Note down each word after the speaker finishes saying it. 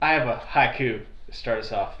a haiku to start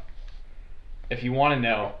us off. If you want to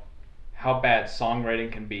know how bad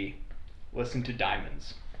songwriting can be, listen to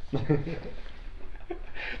Diamonds.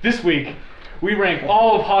 This week, we rank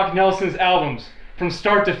all of Hawk Nelson's albums from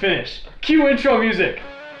start to finish. Cue intro music.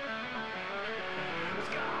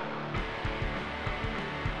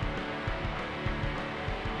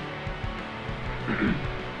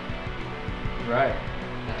 Right.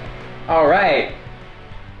 All right.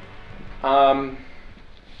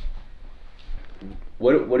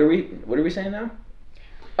 What are we saying now?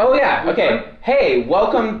 Oh yeah. Okay. Hey,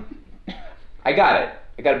 welcome. I got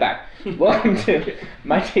it back. Welcome to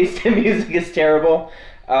My Taste in Music is Terrible.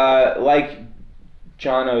 Like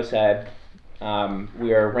Jono said,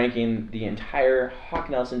 we are ranking the entire Hawk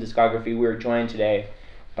Nelson discography. We are joined today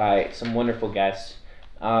by some wonderful guests,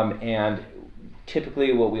 and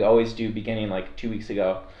typically what we always do beginning like 2 weeks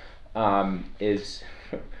ago is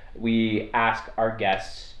we ask our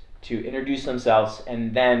guests to introduce themselves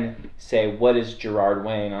and then say what is Gerard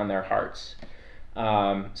weighing on their hearts.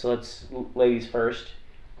 So let's, ladies first.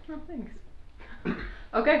 Oh, thanks.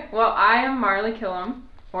 Okay, well, I am Marley Killam,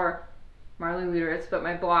 or Marley Luderitz, but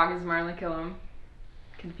my blog is Marley Killam.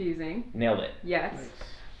 Confusing. Nailed it. Yes.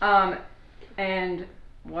 Nice. And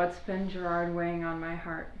what's been Gerard weighing on my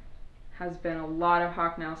heart has been a lot of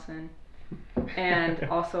Hawk Nelson and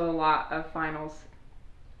also a lot of finals.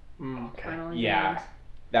 Final Yeah, exams.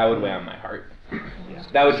 that would weigh on my heart.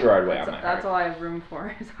 That would Gerard weigh on my heart. That's all I have room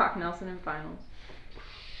for is Hawk Nelson and finals.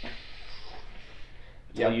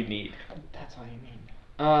 That's all you need. That's all you need.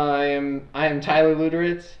 I am Tyler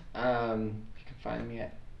Luderitz. You can find me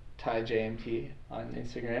at TyJMT on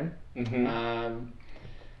Instagram. Mm-hmm.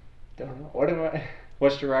 Don't know.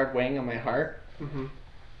 What's Gerard weighing on my heart? Mm-hmm.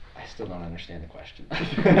 I still don't understand the question. That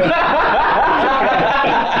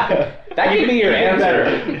could be your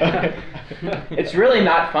answer. It's really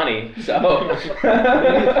not funny, so. It's like,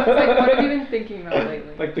 what have you been thinking about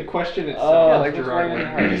lately? Like the question itself. Oh, Yeah, like like Gerard Gerard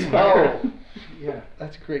weighing weighing on on my his heart. heart. Yeah.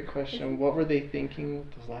 That's a great question. What were they thinking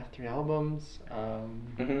with those last 3 albums?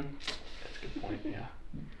 Mm-hmm. That's a good point, yeah.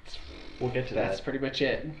 We'll get to That's that. pretty much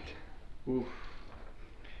it. Oof.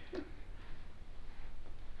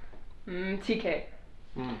 TK.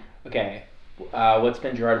 Okay, what's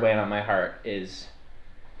been Gerard weighing on my heart is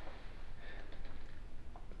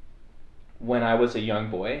when I was a young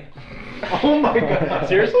boy. Oh my god.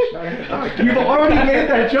 Seriously? You've already made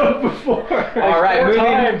that joke before. All right, four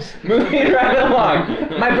times. moving right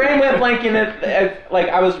along. My brain went blank in it, like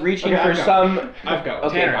I was reaching Okay, for I've got some. I've got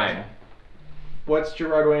one. Okay, Tanner. fine. What's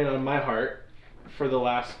Gerard weighing on my heart for the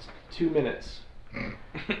last 2 minutes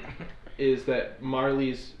is that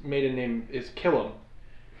Marley's maiden name is Killam.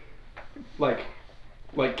 Like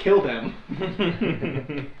kill them.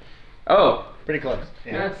 Oh. Pretty close.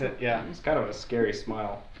 Yes. Yeah. It's kind of a scary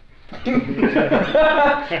smile. It's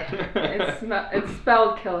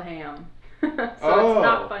spelled Kilham. So it's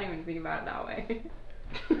not funny when you think about it that way.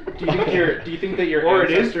 Do you think that your Or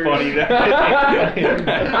it is ancestors, funny that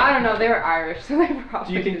I don't know, they were Irish, so they probably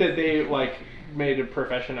do you think that they like made a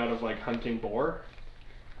profession out of like hunting boar?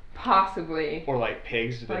 possibly. Or like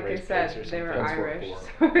pigs, do they Like I raise pigs or said, something? they were That's what Irish, boar.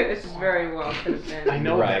 so it's very well could have been. I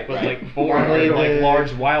know Right, that, but right. like boar Normally are like the-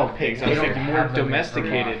 large wild pigs. I was They don't thinking more have them in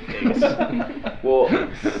domesticated Vermont. pigs. Well,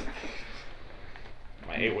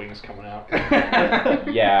 My 8 wings coming out.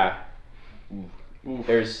 yeah.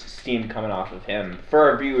 There's steam coming off of him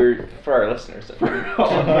for our listeners, all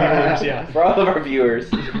of our viewers, yeah. for all of our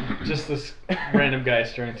viewers. Just this random guy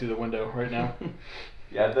staring through the window right now.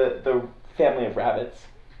 Yeah, the family of rabbits.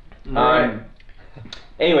 Right.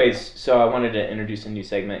 Anyways, so I wanted to introduce a new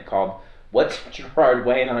segment called "What's Gerard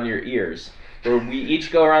Weighing on Your Ears?" where we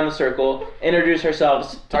each go around the circle, introduce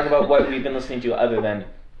ourselves, talk about what we've been listening to other than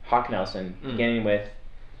Hawk Nelson, beginning with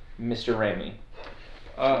Mr. Ramey.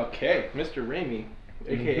 Okay, Mr. Ramey,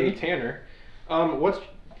 aka Mhm. Tanner. What's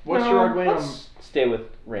Gerard weighing on? Let's stay with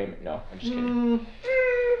Ramey. No, I'm just kidding.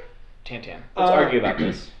 Tantan. Let's argue about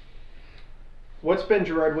this. What's been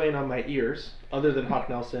Gerard weighing on my ears, other than Hawk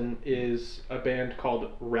Nelson, is a band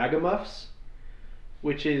called Ragamuffs,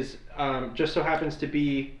 which is just so happens to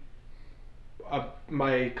be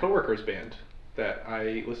my coworker's band that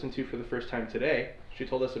I listened to for the first time today. She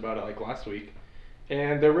told us about it like last week,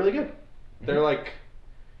 and they're really good. They're like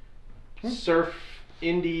surf,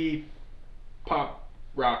 indie, pop,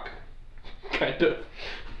 rock, kind of,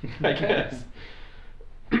 I guess.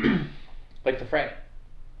 Like the Fray.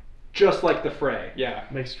 Just like the Fray, yeah.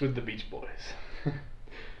 Mixed with the Beach Boys.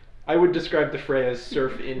 I would describe the Fray as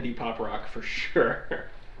surf, indie, pop, rock for sure.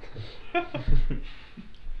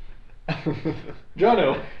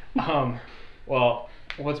 Jono. Well,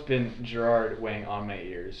 what's been Gerard weighing on my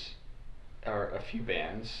ears are a few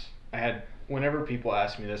bands. Whenever people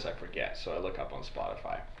ask me this, I forget, so I look up on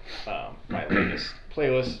Spotify my latest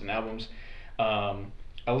playlists and albums. I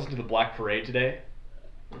listened to The Black Parade today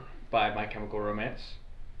by My Chemical Romance,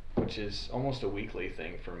 which is almost a weekly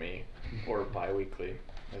thing for me, or bi-weekly,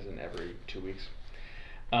 as in every 2 weeks.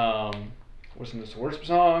 Listen to some worship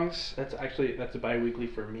songs. That's a bi-weekly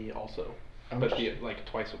for me also, but like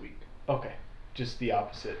twice a week. Okay, just the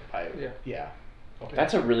opposite. Yeah. Okay.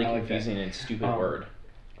 That's a really I like that. confusing and stupid word.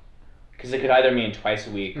 Because it could either mean twice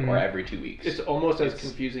a week or every 2 weeks. It's almost as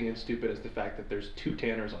confusing and stupid as the fact that there's 2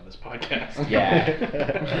 Tanners on this podcast. Yeah,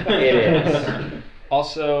 it is.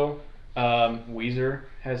 Also, Weezer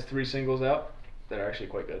has 3 singles out that are actually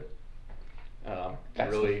quite good.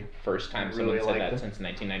 That's really the first time really someone said like that them. since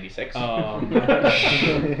 1996.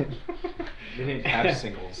 They didn't have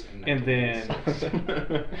singles. And then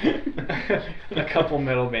a couple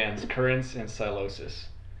metal bands, Currents and Silosis.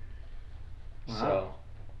 Wow. So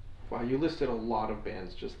Wow, you listed a lot of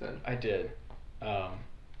bands just then. I did. Yeah.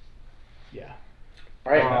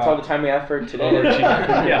 All right, that's all the time we have for today. Over to you.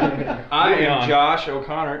 Yeah. I Moving am on. Josh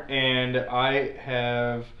O'Connor, and I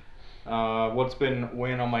have what's been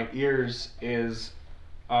weighing on my ears is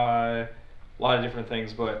a lot of different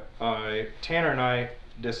things, but Tanner and I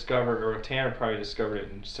discovered, or Tanner probably discovered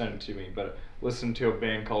it and sent it to me, but listened to a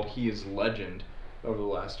band called He Is Legend over the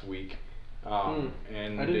last week. And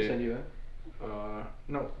I didn't send you that.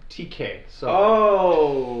 No, TK. So.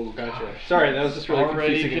 Oh, gotcha. Sorry, that was just really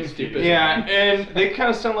Already confusing and confused. stupid. Yeah, and they kind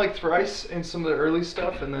of sound like Thrice in some of the early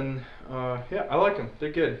stuff, and then yeah, I like them.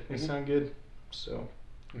 They're good. They sound good. So.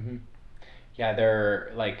 Mm-hmm. Yeah,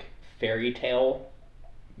 they're like fairy tale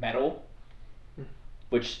metal,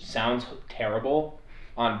 which sounds terrible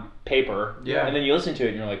on paper. Yeah. And then you listen to it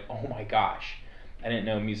and you're like, oh my gosh, I didn't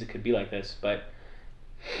know music could be like this. But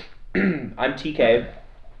I'm TK.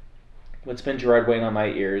 What's been Gerard weighing on my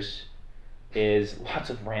ears is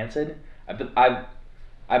lots of Rancid.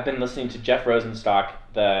 I've been listening to Jeff Rosenstock,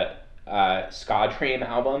 the Ska Dream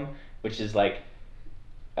album, which is like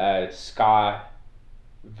a ska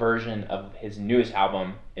version of his newest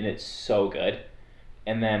album, and it's so good.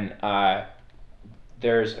 And then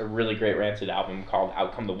there's a really great Rancid album called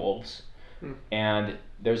Out Come the Wolves, and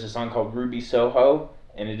there's a song called Ruby Soho,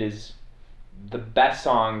 and it is the best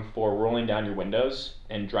song for rolling down your windows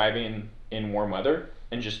and driving in warm weather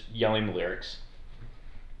and just yelling the lyrics.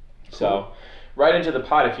 Cool. So right into the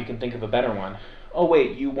pot if you can think of a better one. Oh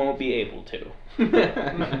wait, you won't be able to.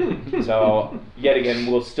 So yet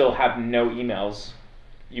again, we'll still have no emails.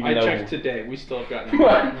 I checked today. We still have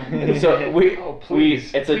gotten. So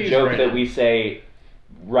please, it's a please joke write that in. we say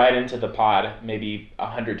right into the pod maybe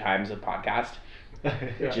 100 times a podcast,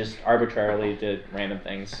 just arbitrarily did random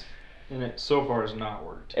things. And it so far has not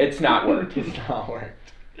worked. It's not worked. It's not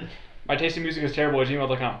worked. My taste in music is terrible at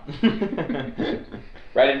gmail.com.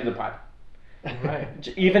 Right into the pod. Right.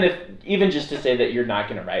 Even just to say that you're not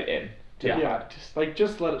gonna write in to the Yeah, pod.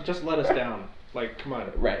 just let us down. Like, come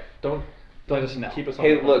on. Right. Don't Let us know. keep us on.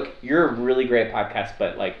 Hey, the look, you're a really great podcast,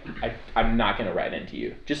 but like I'm not gonna write into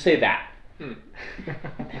you. Just say that. That'd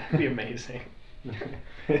be amazing.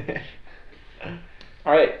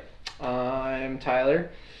 All right. I'm Tyler.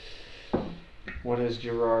 What has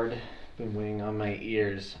Gerard been weighing on my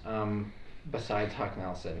ears? Besides Hawk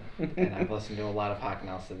Nelson, and I've listened to a lot of Hawk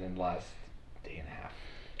Nelson in the last day and a half.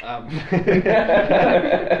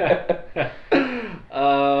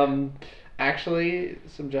 Actually,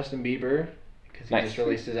 some Justin Bieber because he Nice. just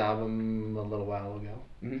released his album a little while ago.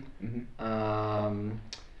 Mm-hmm.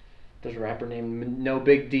 There's a rapper named No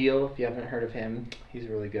Big Deal. If you haven't heard of him, he's a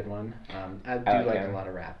really good one. I do like him. a lot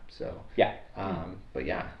of rap, so Yeah. but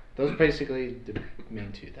yeah, those are basically the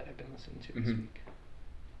main 2 that I've been listening to this Mhm. week.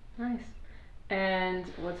 Nice. And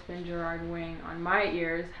what's been Gerard weighing on my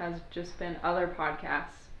ears has just been other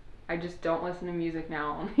podcasts. I just don't listen to music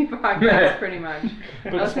now, only podcasts pretty much.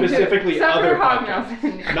 But I listen to- specifically except other for Hawk podcasts.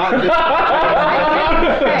 Nelson. Not this.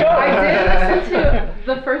 I did listen to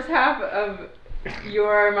the first half of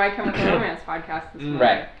your My Chemical Romance podcast this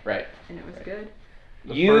morning. Right. And it was good.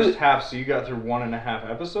 The first half, so you got through 1.5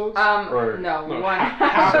 episodes? Or, No, No, one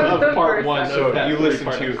half of the part first 1. episode. So that you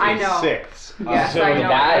listened three-part to I a know. sixth. Yes, So I know.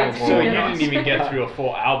 that- So you Yeah. didn't even get through a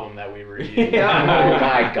full album that we reviewed. Oh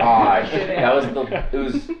my gosh, Didn't. that was it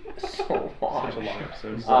was so long. Such a long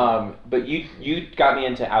episode. But you got me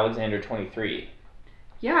into Alexander 23.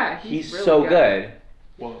 Yeah, He's really so good.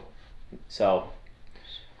 Whoa. So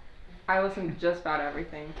I listen to just about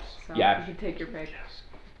everything. So Yeah. you can take your pick.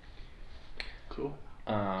 Cool.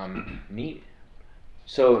 neat.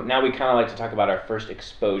 So now we kind of like to talk about our first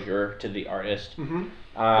exposure to the artist. Mm-hmm.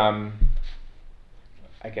 I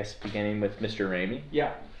guess beginning with Mr. Ramey.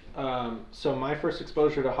 Yeah. So my first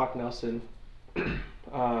exposure to Hawk Nelson,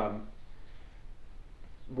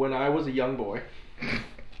 when I was a young boy.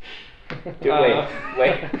 Dude,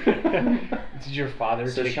 wait. Did your father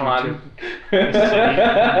So take Sean. you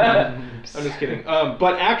to I'm just kidding.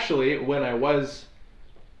 But actually, when I was,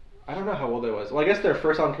 I don't know how old I was. Well, I guess their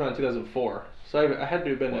first album came out in 2004, so I had to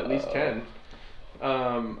have been at least 10.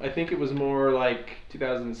 I think it was more like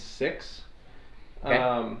 2006.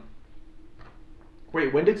 Okay.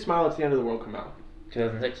 Wait, when did Smile It's the End of the World come out?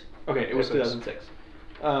 2006. Okay, it was 2006.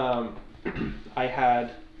 I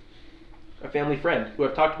had a family friend who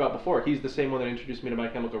I've talked about before. He's the same one that introduced me to My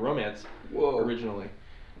Chemical Romance originally.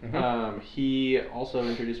 Mm-hmm. He also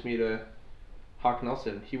introduced me to Hawk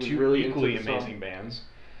Nelson. He was two really equally into the amazing song. bands.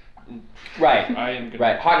 Right. I am gonna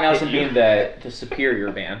Right. Hawk Nelson hit you. being the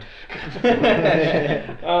superior band.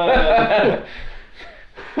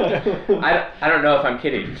 I don't know if I'm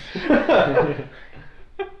kidding.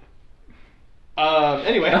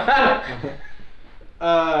 Anyway.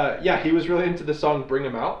 Yeah, he was really into the song Bring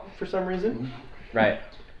 'Em Out for some reason. Right.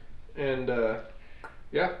 And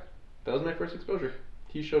yeah, that was my first exposure.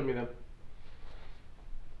 He showed me them.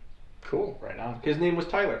 Cool. Right on. His name was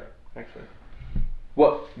Tyler, actually.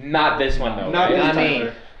 Well, not this one though. Not right? this Not me.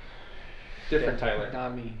 Tyler. Different Tyler.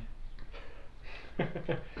 Not me.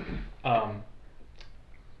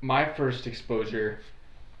 My first exposure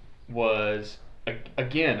was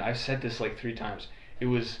again. I've said this like 3 times. It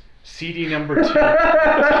was CD number 2.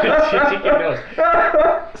 Take your notes.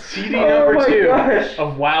 CD number 2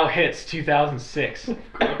 of Wow Hits 2006. We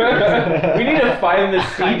need to find the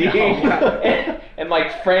CD and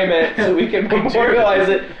like frame it so we can memorialize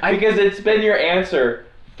it because it's been your answer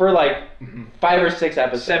for like 5 or 6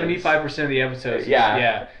 episodes. 75% of the episodes.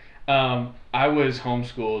 Yeah. Yeah. I was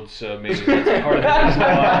homeschooled, so maybe that's part of the reason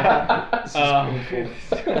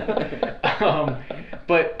why.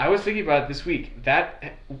 But I was thinking about it this week.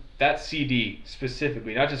 That CD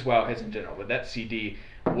specifically, not just Wow Hits in general, but that CD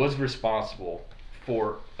was responsible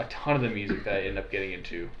for a ton of the music that I ended up getting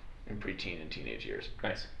into in preteen and teenage years.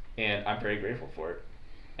 Nice. And I'm very grateful for it.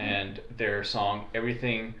 And their song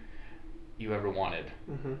 "Everything You Ever Wanted,"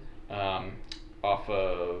 off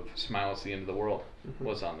of "Smile It's the End of the World,"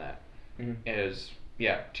 was on that. It was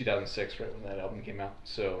 2006, right when that album came out.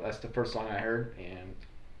 So that's the first song I heard, and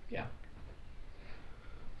yeah.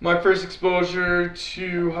 My first exposure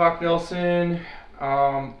to Hawk Nelson,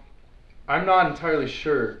 I'm not entirely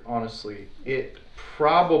sure, honestly. It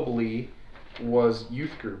probably was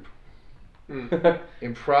youth group.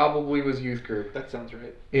 It probably was youth group. That sounds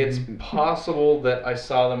right. It's possible that I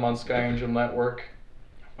saw them on Sky Angel Network,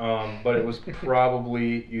 but it was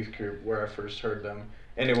probably youth group where I first heard them.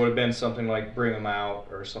 And it would have been something like Bring 'Em Out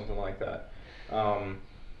or something like that.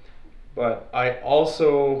 But I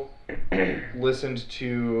also listened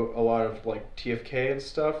to a lot of like TFK and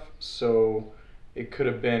stuff, so it could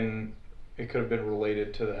have been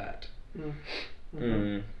related to that.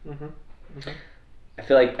 I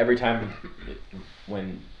feel like every time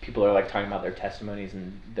when people are like talking about their testimonies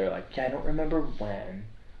and they're like, yeah, I don't remember when,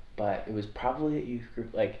 but it was probably at youth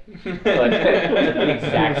group, like the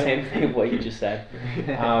exact same thing of what you just said.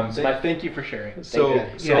 So Thank you for sharing. So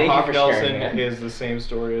thank you Hawk for Nelson sharing that. is the same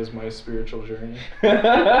story as my spiritual journey.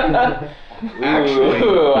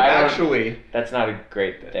 Ooh, Actually, that's not a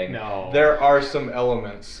great thing. No. there are some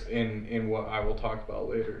elements in what I will talk about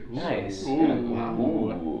later. Nice. Ooh.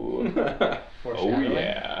 Ooh. Oh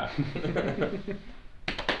yeah.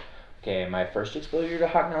 Okay, my first exposure to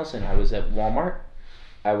Hawk Nelson, I was at Walmart.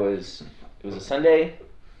 It was a Sunday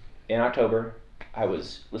in October. I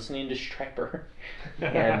was listening to Striper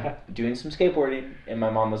and doing some skateboarding, and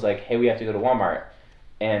my mom was like, hey, we have to go to Walmart.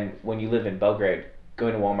 And when you live in Belgrade,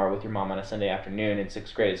 going to Walmart with your mom on a Sunday afternoon in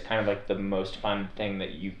 6th grade is kind of like the most fun thing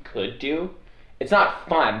that you could do. It's not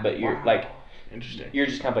fun, but you're like, Interesting. you're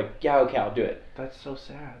just kind of like, yeah, okay, I'll do it. That's so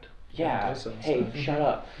sad. Yeah, that sounds hey, sad. shut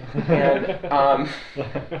up. And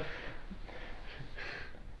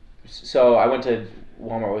so I went to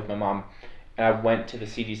Walmart with my mom, and I went to the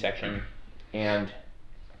CD section, and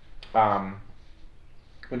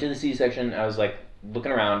went to the CD section. I was like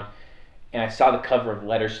looking around, and I saw the cover of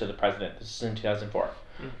Letters to the President. This is in 2004.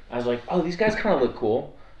 I was like, oh, these guys kind of look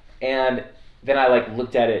cool. And then I like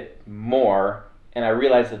looked at it more, and I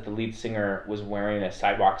realized that the lead singer was wearing a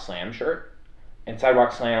Sidewalk Slam shirt. And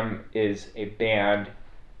Sidewalk Slam is a band.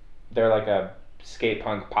 They're like a skate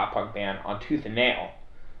punk, pop punk band on Tooth and Nail.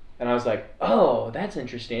 And I was like, oh, that's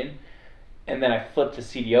interesting. And then I flipped the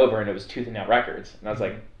CD over, and it was Tooth and Nail Records. And I was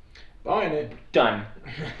like, Buying it. done.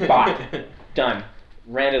 Bought. Done.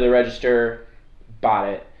 Ran to the register, bought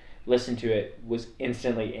it, listened to it, was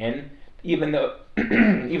instantly in, even though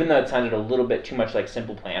it sounded a little bit too much like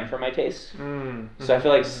Simple Plan for my taste. So I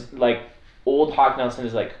feel like old Hawk Nelson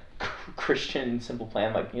is like Christian Simple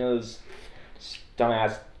Plan, like, you know, those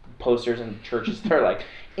dumbass posters in churches that are like,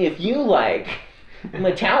 if you like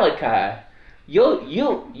Metallica,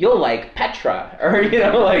 you'll like Petra, or, you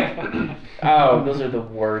know, like, oh, those are the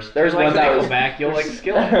worst. There's one that was back. You'll like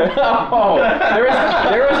Skillet. Oh, there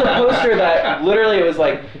was a poster that literally it was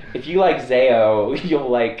like, if you like Zayo, you'll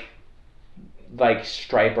like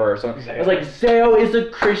Striper or something. I was like, Zayo is a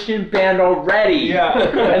Christian band already. Yeah.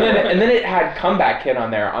 and then it had Comeback Kid on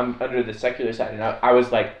there under the secular side, and I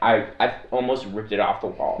was like, I almost ripped it off the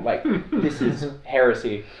wall. Like, this is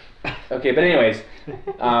heresy. Okay, but anyways,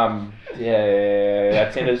 yeah,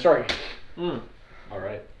 that's the end of the story. All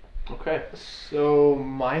right. Okay. So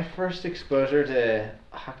my first exposure to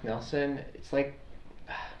Hawk Nelson, it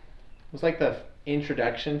was like the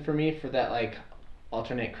introduction for me for that like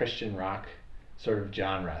alternate Christian rock sort of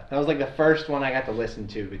genre. That was like the first one I got to listen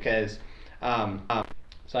to because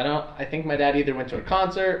so I think my dad either went to a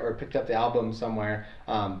concert or picked up the album somewhere.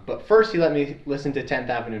 But first he let me listen to 10th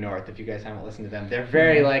Avenue North. If you guys haven't listened to them, they're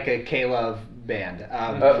very like a K-Love band.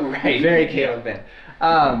 Right. Very K-Love band.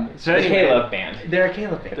 So the K-Love band. They're a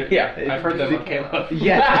K-Love band. Yeah. I've heard them on K-Love.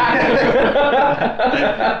 Yeah.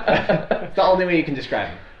 It's the only way you can describe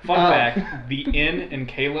them. Fun fact, the N in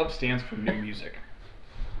Caleb stands for new music.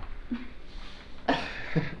 I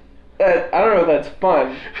don't know if that's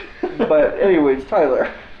fun, but anyways,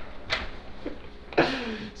 Tyler.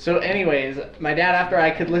 So anyways, my dad, after I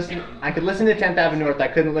could listen to 10th Avenue North, I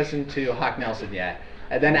couldn't listen to Hawk Nelson yet.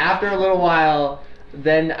 And then after a little while,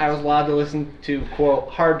 then I was allowed to listen to, quote,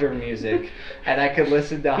 harder music, and I could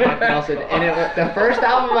listen to Hawk Nelson. And the first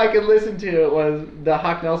album I could listen to was the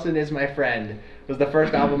Hawk Nelson Is My Friend. Was the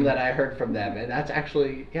first album that I heard from them, and that's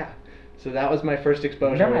actually, yeah. So that was my first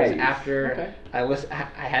exposure. Nice. Was after Okay. I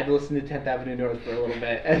had to listen to 10th Avenue North for a little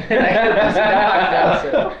bit, and then I had to listen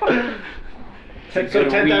to Hawk Nelson. So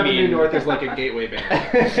 10th Avenue North is like a gateway band.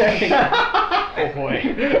 Oh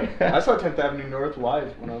boy. I saw 10th Avenue North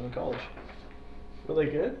live when I was in college. Were they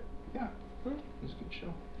good? Yeah, it was a good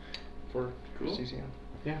show for Cool. CCM.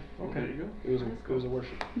 Yeah. Okay. There you go. It was a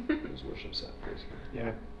worship. It was a worship set, basically.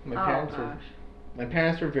 Yeah. My Oh parents were gosh. my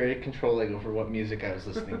parents were very controlling over what music I was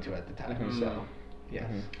listening to at the time. Mhm. So, yes.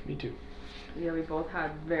 Me too. Yeah, we both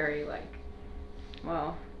had very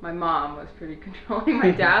well, my mom was pretty controlling.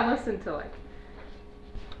 My dad listened to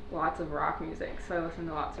lots of rock music, so I listened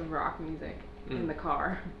to lots of rock music in the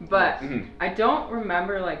car. But Mhm. I don't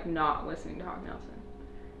remember not listening to Hawk Nelson.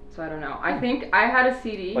 So I don't know. I think I had a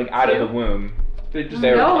CD. Like out too. of the womb. They just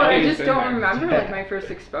They were No, but I always just in don't there. remember my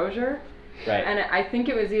first exposure. Right. And I think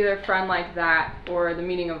it was either Friend Like That or The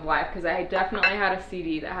Meaning of Life, because I definitely had a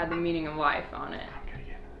CD that had The Meaning of Life on it.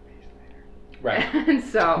 Right. And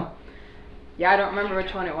so, yeah, I don't remember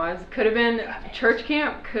which one it was. Could have been Church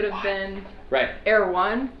Camp, could have been Right. Air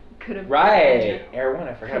One, could have Right. Air One,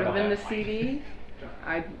 I forgot could have about been the that. CD.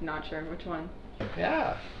 I'm not sure which one.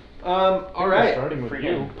 Yeah. All right. Starting with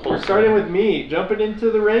you. We're starting with me. Jumping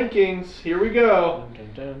into the rankings. Here we go. Dun,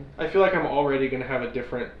 dun, dun. I feel like I'm already gonna have a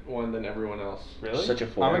different one than everyone else. Really? Such a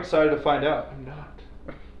fool. I'm excited to find out. I'm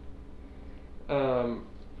not.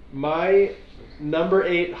 My number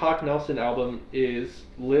 8 Hawk Nelson album is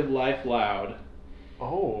Live Life Loud.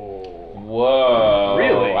 Oh. Whoa.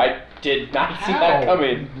 Really? I did not see that How?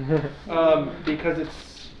 coming. Because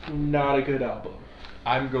it's not a good album.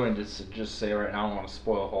 I'm going to just say right now, I don't want to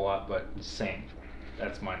spoil a whole lot, but same.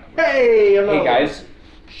 That's my number. Hey, I'm Hey not- guys,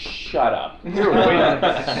 shut up. You're way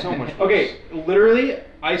so much worse. Okay, literally,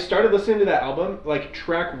 I started listening to that album, like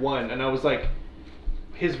track 1, and I was like,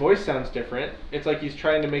 his voice sounds different. It's like he's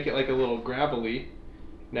trying to make it like a little gravelly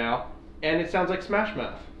now, and it sounds like Smash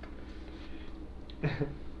Mouth.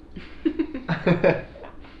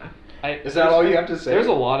 Is that all you have to say? There's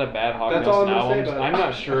a lot of bad Hawk That's all Nelson I'm gonna say albums. about it. I'm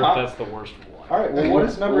not sure if that's the worst one. All right. Well, what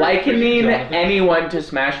is number 8 for you, Likening Jonathan? anyone to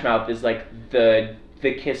Smash Mouth is like the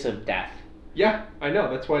kiss of death. Yeah, I know.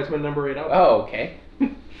 That's why it's my number 8 album. Oh, okay.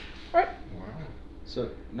 So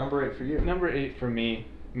number 8 for you. Number 8 for me,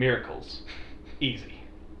 Miracles. Easy.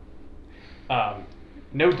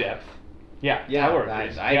 No depth. Yeah, Yeah, Tyler I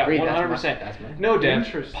agrees. agree. Yeah, That's 100%. that's mine. No depth.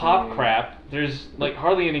 Interesting. Pop crap. There's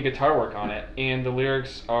hardly any guitar work on it, and the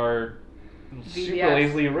lyrics are super VBS.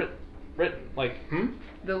 lazily written.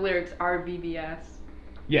 The lyrics are VBS.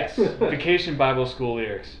 Yes. Vacation Bible School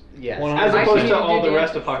lyrics. Yes. 100%. As opposed to Actually, all the did you-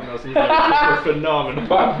 rest of Hawk Nelson's lyrics, which were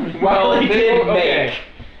phenomenal. Well, he did okay. make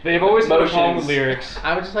They've always had a problem motions. with lyrics.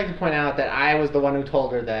 I would just like to point out that I was the one who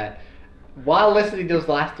told her that while listening to those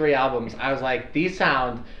last 3 albums, I was like, these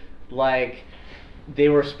sound like they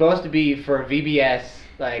were supposed to be for a VBS,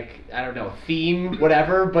 like, I don't know, theme,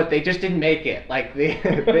 whatever, but they just didn't make it. Like, so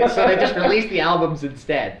they just released the albums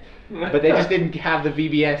instead. But they just didn't have the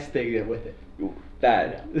VBS thing with it.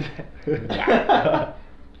 That.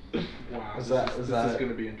 Wow. Is This is that- going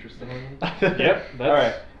to be interesting. Yep. That's, All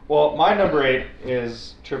right. Well, my number 8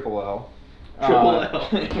 is Triple L. Triple L.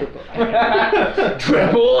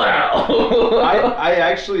 Triple L. I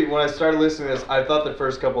actually, when I started listening to this, I thought the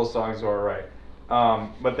first couple of songs were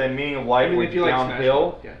alright. But then Meaning of Life went if you like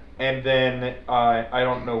downhill. Smash Mouth, And then I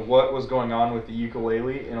don't know what was going on with the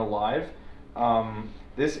ukulele in Alive.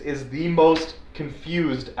 This is the most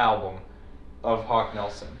confused album of Hawk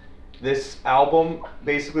Nelson. This album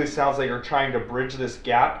basically sounds like you're trying to bridge this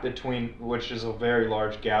gap between, which is a very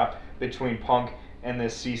large gap, between punk and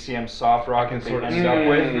this CCM soft rock and sort of ended up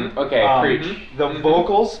with. Okay, preach. The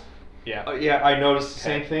vocals, Yeah. yeah, I noticed the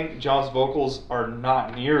same thing. John's vocals are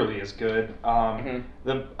not nearly as good.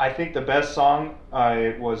 I think the best song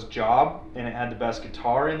was Job, and it had the best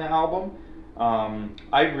guitar in the album.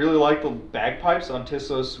 I really like the bagpipes on "'Tis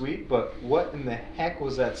So Sweet," but what in the heck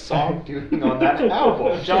was that song doing on that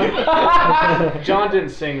album? John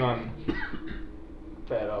didn't sing on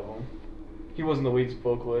that album. He wasn't the lead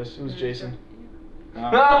vocalist. It was Jason.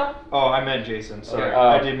 Oh, I meant Jason. Sorry, Okay.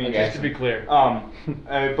 I did mean Okay. Just to Jason. be clear.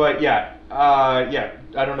 But yeah, I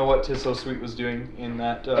don't know what "'Tis So Sweet" was doing in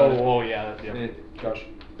that. Yeah. Gosh,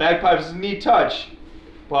 bagpipes, neat touch,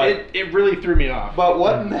 but It really threw me off. but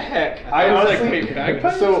what in the heck? I was like, honestly- wait,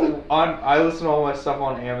 bagpipes? So I listen to all my stuff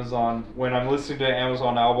on Amazon. When I'm listening to an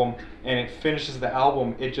Amazon album and it finishes the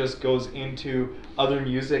album, it just goes into other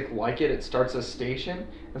music like it. It starts a station,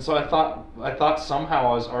 and so I thought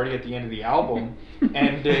somehow I was already at the end of the album,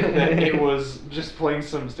 and that it was just playing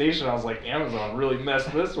some station. I was like, Amazon really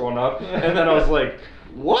messed this one up, and then I was like,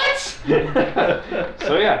 what?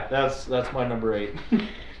 So yeah, that's my number 8.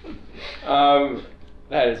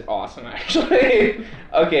 That is awesome, actually.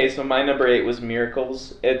 Okay, so my number 8 was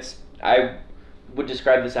Miracles. I would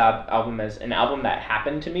describe this album as an album that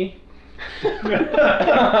happened to me.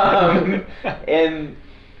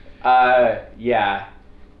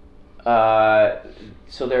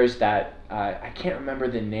 So there's that. I can't remember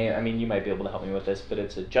the name. I mean, you might be able to help me with this, but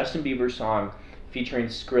it's a Justin Bieber song featuring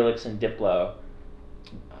Skrillex and Diplo.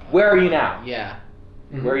 Where Are You Now? Yeah.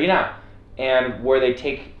 Where Are You Now? And where they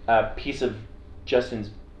take a piece of Justin's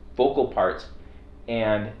vocal parts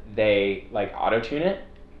and they like auto-tune it,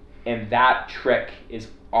 and that trick is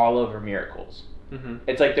all over Miracles. Mm-hmm.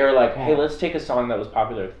 It's like they're like, hey, let's take a song that was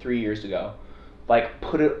popular 3 years ago, like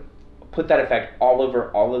put that effect all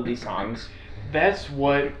over all of these songs. That's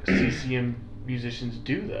what CCM musicians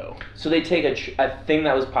do, though. So they take a thing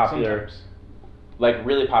that was popular, Sometimes. like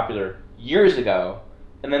really popular years ago,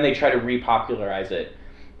 and then they try to repopularize it,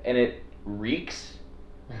 and it reeks,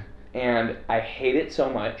 and I hate it so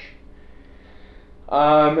much.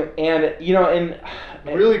 And you know, and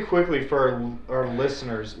Really quickly for our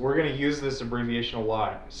listeners, we're going to use this abbreviation a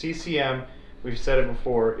lot. CCM, we've said it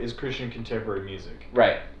before, is Christian contemporary music.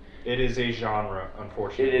 right, It is a genre,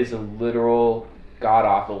 unfortunately. it is a literal god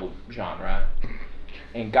awful genre,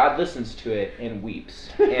 and God listens to it and weeps.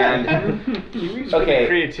 And He weeps for Okay. the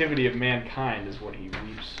creativity of mankind is what he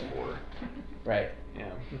weeps for. right, Yeah.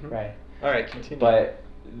 right. All right, continue. But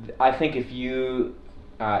I think if you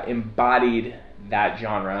embodied that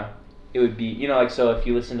genre, it would be, you know, like, so if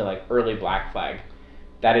you listen to like early Black Flag,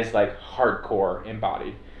 that is like hardcore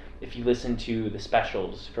embodied. If you listen to the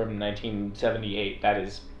Specials from 1978, that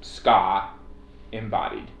is ska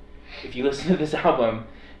embodied. If you listen to this album,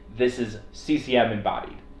 this is CCM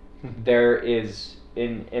embodied. There is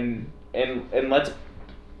and let's,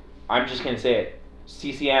 I'm just gonna say it,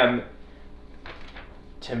 CCM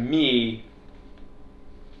to me,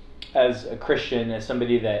 as a Christian, as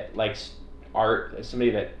somebody that likes art, as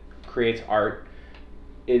somebody that creates art,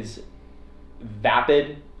 is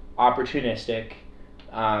vapid, opportunistic,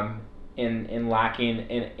 in lacking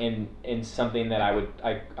in something that I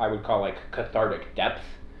would call like cathartic depth,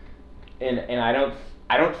 and I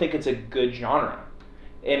don't think it's a good genre,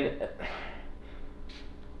 and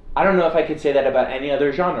I don't know if I could say that about any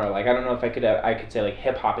other genre. Like, I don't know if I could say like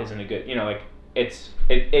hip hop isn't a good, you know, like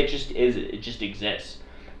it just exists.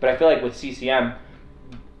 But I feel like with CCM,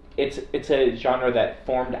 it's a genre that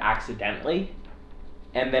formed accidentally,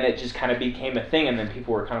 and then it just kind of became a thing, and then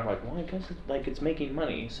people were kind of like, well, I guess it's making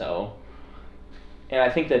money, so. And I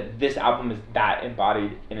think that this album is that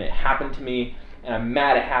embodied, and it happened to me, and I'm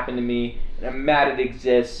mad it happened to me, and I'm mad it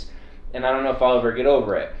exists, and I don't know if I'll ever get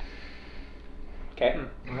over it. Okay.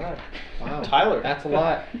 All right. Wow. Tyler. That's a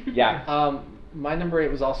lot. Yeah. My number 8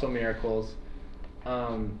 was also Miracles.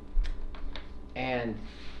 And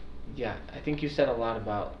yeah, I think you said a lot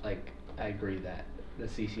about, like, I agree that the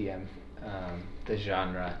CCM, the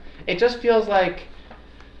genre, it just feels like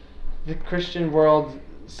the Christian world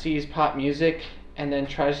sees pop music and then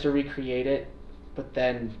tries to recreate it, but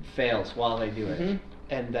then fails while they do it. Mhm.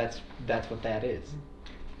 And that's what that is.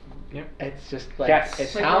 Yep. It's just like, Yes. it Like,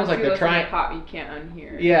 sounds once like you they're listen to trying. pop, you can't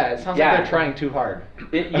unhear it. Yeah, it sounds Yeah. like they're trying too hard.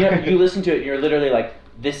 You listen to it and you're literally like,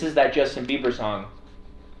 this is that Justin Bieber song,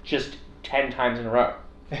 just 10 times in a row.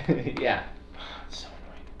 Yeah. It's so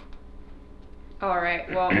annoying. All right.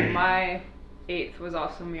 Well, my 8th was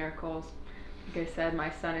also Miracles. Like I said, my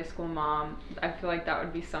Sunday school mom, I feel like that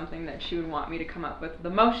would be something that she would want me to come up with the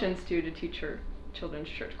motions to teach her children's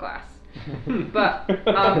church class. But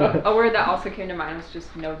a word that also came to mind was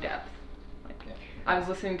just no depth. Like, I was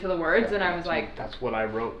listening to the words and I was like, That's what I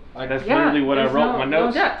wrote. I- That's yeah, literally what I there's wrote no, in my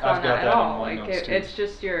notes. No depth I've on got that that at on all. my Like notes, too. it's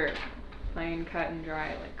just your plain cut and dry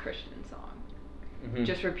like Christian song, Mhm.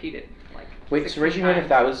 just repeated like. Wait, so 16 raise your hand if times.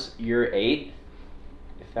 that was your 8?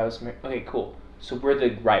 If that was okay, cool. So we're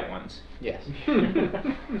the right ones. Yes.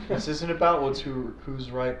 This isn't about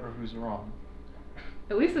who's right or who's wrong.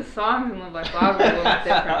 At least the songs in Live Like Bob are a little bit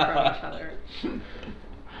different from each other.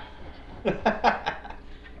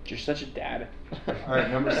 You're such a dad. All right,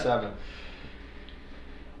 number 7.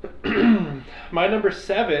 My number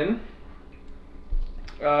 7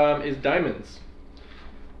 is Diamonds.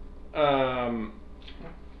 I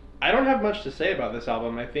don't have much to say about this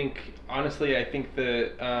album. I think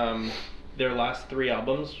the their last 3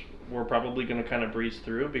 albums we're probably going to kind of breeze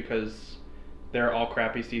through because they're all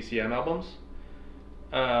crappy CCM albums.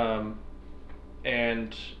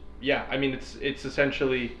 And yeah, I mean it's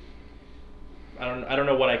essentially I don't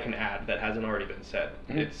know what I can add that hasn't already been said.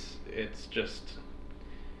 Mhm. It's just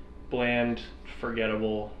bland,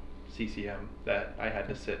 forgettable CCM that I had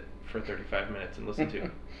to sit for 35 minutes and listen to.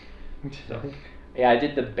 So Yeah, I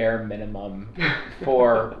did the bare minimum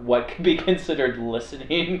for what could be considered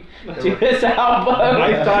listening to this album.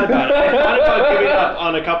 I thought about it. I thought about giving up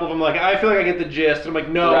on a couple of them. Like I feel like I get the gist. I'm like,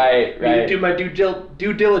 no, Right, I need to right. do my due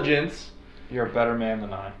diligence. You're a better man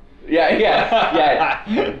than I. Yeah.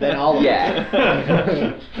 Then all of Yeah.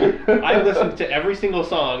 I listened to every single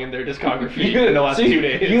song in their discography in the last so 2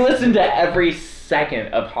 days. You listened to every second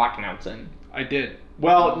of Hawk Nelson. I did.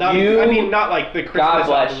 Well, not like the Christmas God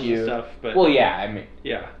bless albums you. and stuff, but Well, yeah, I mean,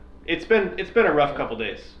 yeah, it's been a rough couple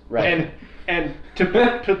days. Right. And to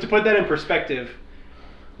put that in perspective,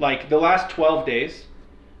 like the last 12 days,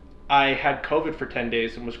 I had COVID for 10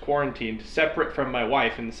 days and was quarantined separate from my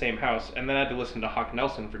wife in the same house, and then I had to listen to Hawk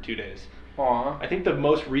Nelson for 2 days. aw. I think the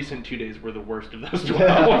most recent 2 days were the worst of those 12.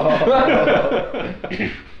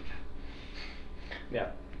 Yeah.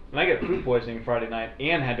 And I got food poisoning Friday night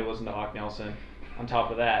and had to listen to Hawk Nelson on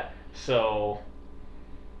top of that. So,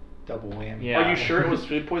 double whammy. yeah. Are you sure it was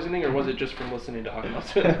food poisoning, or was it just from listening to Hawk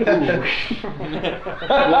Nelson?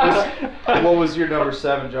 What was your number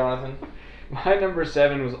 7, Jonathan? My number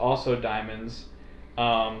 7 was also Diamonds.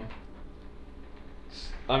 I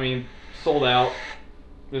mean, sold out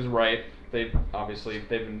is right. They've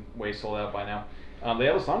been way sold out by now. They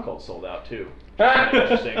have a song called "Sold Out" too. Kind of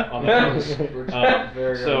interesting on the nose.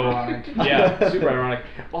 Very So ironic. yeah, super ironic.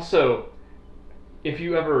 Also, if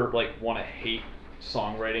you ever like want to hate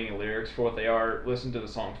songwriting and lyrics for what they are, listen to the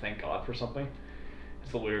song "Thank God for Something."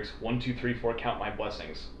 It's the lyrics 1, 2, 3, 4, count my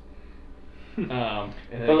blessings. And then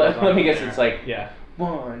But it goes let on me from guess, there. it's like yeah.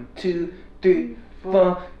 1, 2, 3,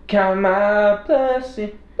 4, count my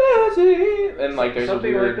blessing, and like there's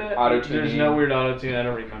something a weird like that. auto tune. There's no weird auto tune. I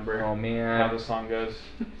don't remember Oh how man, the song goes.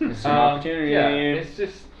 It's an opportunity. Yeah, it's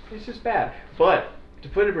just bad. But to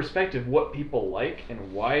put it in perspective, what people like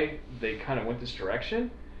and why they kind of went this direction,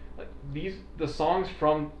 like the songs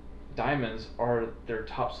from Diamonds are their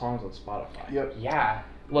top songs on Spotify. Yep. Yeah.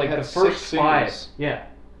 Like They the had first 6 5, singles. yeah,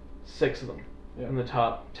 6 of them Yeah. in the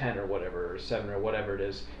top 10 or whatever, or 7 or whatever it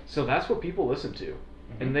is. So that's what people listen to,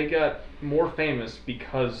 Mhm. and they got more famous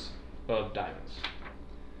because of Diamonds,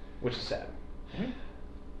 which is sad.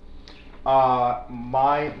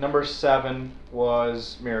 My number 7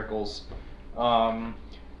 was Miracles.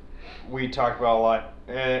 We talked about a lot.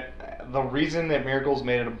 The reason that Miracles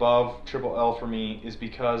made it above Triple L for me is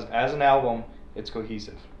because as an album, it's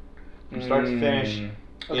cohesive. From start to finish,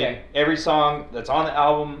 Okay. every song that's on the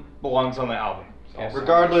album belongs on the album. Yes.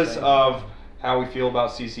 Regardless of how we feel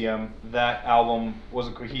about CCM, that album was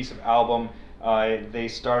a cohesive album. They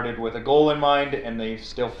started with a goal in mind, and they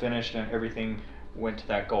still finished, and everything went to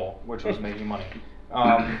that goal, which was making money.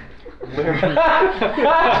 But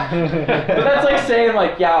that's like saying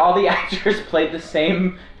like, yeah, all the actors played the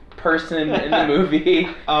same person in the movie.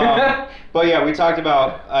 But yeah, we talked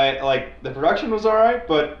about like the production was alright,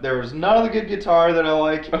 but there was none of the good guitar that I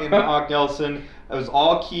like in Hawk Nelson. It was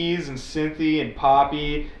all keys and synthy and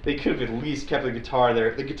poppy. They could have at least kept the guitar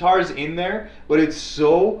there. The guitar's in there, but it's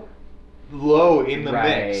so low in the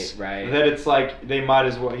mix that it's like he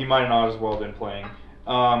might not as well been playing.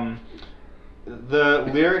 The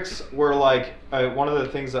lyrics were like one of the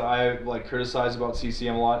things that I like criticize about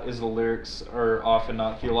CCM a lot is the lyrics are often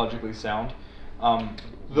not theologically sound.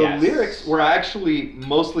 The lyrics were actually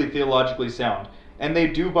mostly theologically sound, and they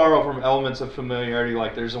do borrow from elements of familiarity.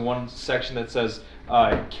 Like there's one section that says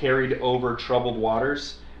 "carried over troubled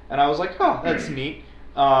waters," and I was like, "Oh, that's neat."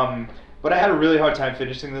 But I had a really hard time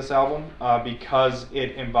finishing this album because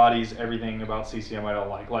it embodies everything about CCM I don't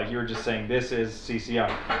like. Like you were just saying, this is CCM.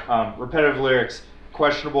 Repetitive lyrics,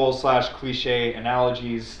 questionable / cliche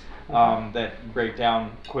analogies that break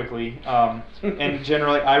down quickly. And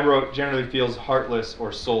generally feels heartless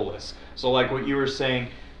or soulless. So like what you were saying,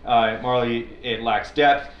 Marley, it lacks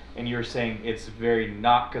depth. And you were saying it's very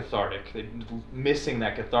not cathartic. Missing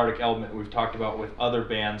that cathartic element we've talked about with other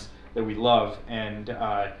bands that we love. And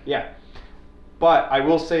yeah. But I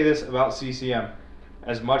will say this about CCM.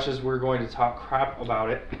 As much as we're going to talk crap about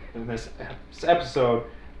it in this episode,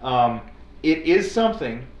 it is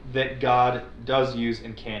something that God does use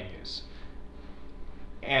and can use.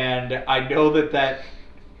 And I know that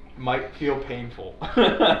might feel painful.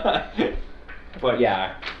 But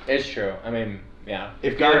yeah, it's true. I mean, yeah.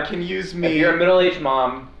 If God can use me... If you're a middle-aged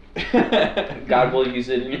mom, God will use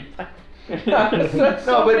it in your life.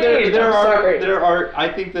 No, but there are.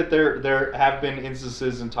 I think that there have been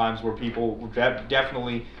instances and times where people were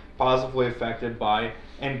definitely positively affected by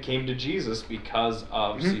and came to Jesus because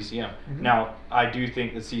of CCM. Now, I do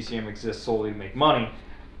think that CCM exists solely to make money,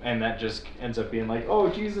 and that just ends up being like, oh,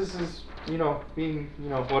 Jesus is being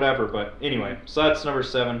whatever. But anyway, so that's number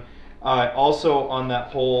 7. Also on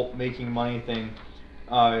that whole making money thing.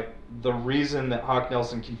 The reason that Hawk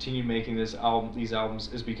Nelson continued making these albums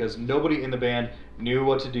is because nobody in the band knew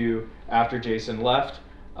what to do after Jason left.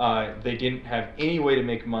 They didn't have any way to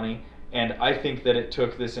make money, and I think that it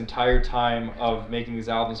took this entire time of making these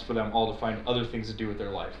albums for them all to find other things to do with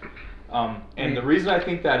their life. And the reason I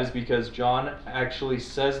think that is because John actually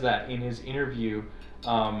says that in his interview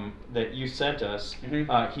that you sent us.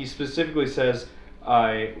 He specifically says,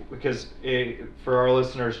 because for our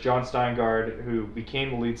listeners, John Steingard, who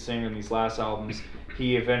became the lead singer in these last albums,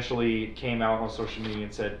 he eventually came out on social media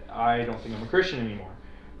and said, I don't think I'm a Christian anymore.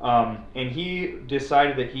 And he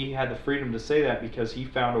decided that he had the freedom to say that because he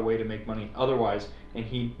found a way to make money otherwise, and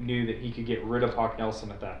he knew that he could get rid of Hawk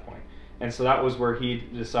Nelson at that point. And so that was where he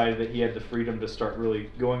decided that he had the freedom to start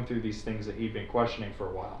really going through these things that he'd been questioning for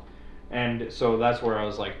a while. And so that's where I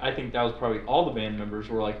was like, I think that was probably all the band members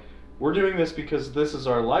were like, we're doing this because this is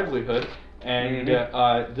our livelihood, and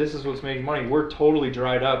this is what's making money. We're totally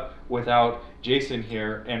dried up without Jason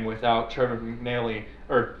here and without Trevor McNally,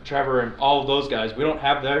 or Trevor and all of those guys. We don't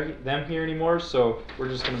have them here anymore, so we're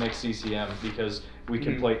just going to make CCM because we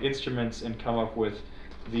can play instruments and come up with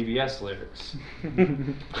VBS lyrics.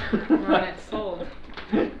 Run it sold.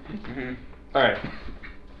 All right.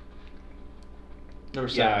 Number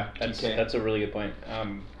 7. Yeah, that's a really good point.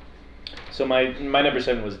 So my number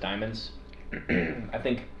 7 was Diamonds. I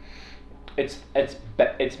think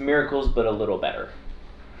it's Miracles, but a little better.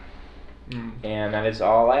 And that is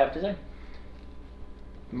all I have to say.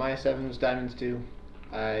 My 7 was Diamonds too.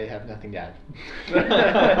 I have nothing to add.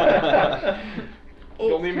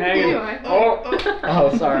 Don't leave me hanging.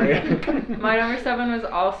 Oh, sorry. My number 7 was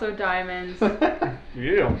also Diamonds.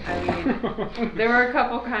 Yeah. I mean, there were a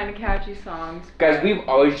couple kind of catchy songs. Guys, we've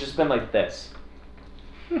always just been like this.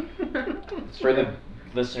 For the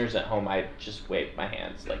listeners at home, I just waved my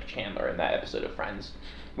hands like Chandler in that episode of Friends.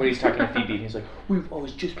 When he's talking to Phoebe, he's like, we've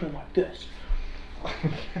always just been like this.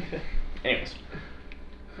 Anyways.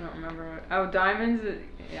 I don't remember. Diamonds,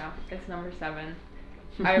 yeah, it's number 7.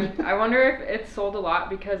 I wonder if it's sold a lot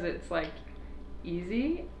because it's like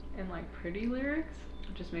easy and like pretty lyrics.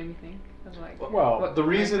 It just made me think of like. Well, the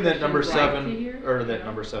reason that number Christians like to 7, hear, or that you know?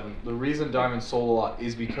 number 7, the reason Diamonds sold a lot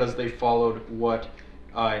is because they followed what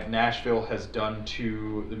Nashville has done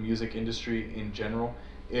to the music industry in general.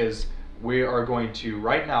 Is we are going to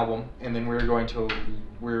write an album, and then we're going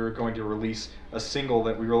to release a single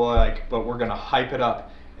that we really like, but we're going to hype it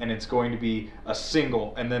up, and it's going to be a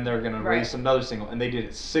single, and then they're going to release another single, and they did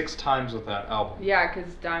it 6 times with that album. Yeah,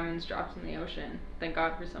 because Diamonds dropped in the ocean. Thank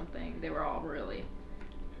God for Something. They were all really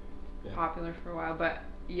Yeah. popular for a while. But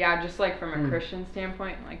yeah, just like from a Hmm. Christian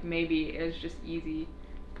standpoint, like maybe is just easy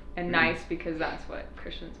and Hmm. nice because that's what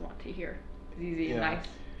Christians want to hear. Is easy, Yeah. nice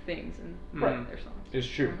things in Right. their songs. It's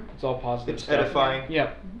true. It's all positive It's stuff. edifying.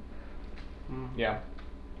 Yeah. Mm. Yeah.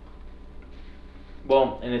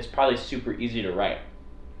 Well, and it's probably super easy to write.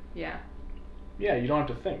 Yeah. Yeah, you don't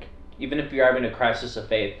have to think. Even if you're having a crisis of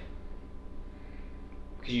faith.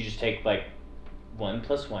 Because you just take like 1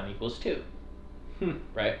 + 1 = 2. Hmm.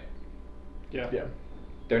 Right? Yeah. Yeah.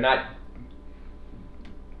 They're not.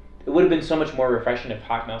 It would have been so much more refreshing if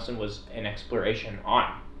Hawk Nelson was an exploration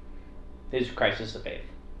on his crisis of faith.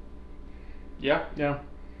 Yeah. Yeah.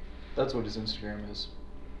 That's what his Instagram is.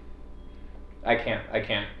 I can't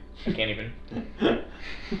even.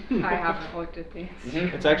 I haven't looked at these.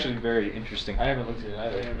 It's actually very interesting. I haven't looked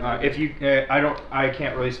at it either. If you, I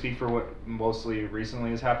can't really speak for what mostly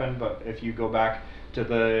recently has happened, but if you go back to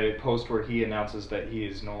the post where he announces that he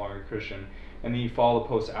is no longer Christian, and then you follow the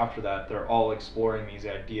posts after that, they're all exploring these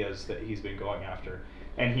ideas that he's been going after,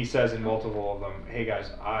 and he says in multiple of them, "Hey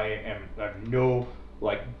guys, I have no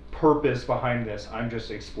like purpose behind this. I'm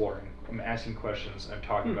just exploring. I'm asking questions. I'm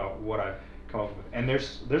talking about what I've come up with, and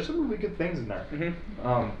there's some really good things in there.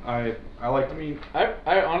 I like. I mean,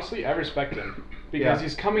 I honestly I respect him because Yeah.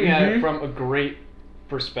 he's coming at it from a great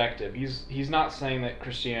perspective. He's not saying that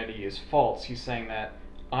Christianity is false. He's saying that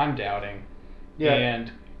I'm doubting,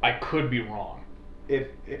 and I could be wrong. If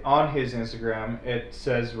on his Instagram it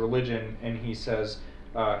says religion and he says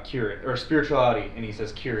curious, or spirituality and he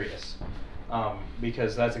says curious,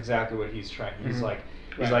 because that's exactly what he's trying. He's Mhm. like.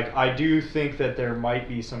 He's Right. like, I do think that there might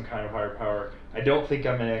be some kind of higher power. I don't think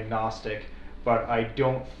I'm an agnostic, but I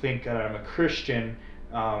don't think that I'm a Christian.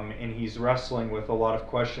 And he's wrestling with a lot of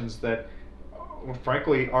questions that,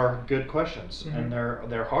 frankly, are good questions, Mhm. and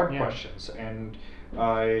they're hard Yeah. questions. And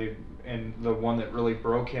the one that really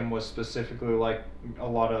broke him was specifically like a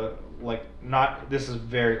lot of like not. This is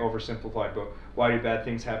very oversimplified, but why do bad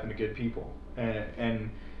things happen to good people? And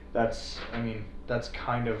that's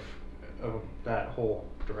kind of that whole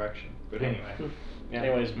direction. But anyway. Yeah.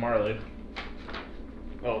 Anyways, Marley.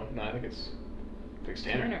 Oh no, I think it's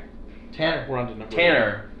Tanner. Tanner. We're on to number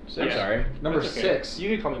Tanner. I'm Yeah. sorry. Number That's okay. 6. You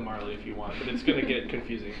can call me Marley if you want, but it's gonna get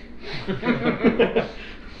confusing.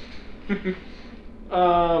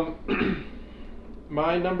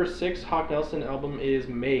 My number 6 Hawk Nelson album is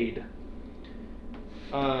Made.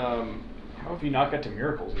 How have you not got to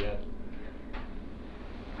Miracles yet?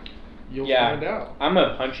 You'll Yeah. find out. I'm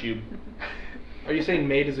gonna punch you. Are you saying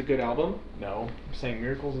Made is a good album? No, I'm saying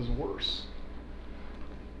Miracles is worse.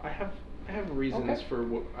 I have reasons Okay. for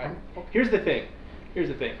what. Okay. Here's the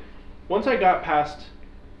thing. Once I got past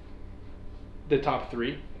the top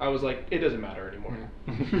 3, I was like, it doesn't matter anymore.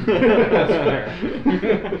 That's fair.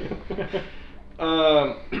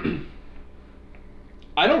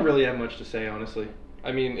 I don't really have much to say, honestly.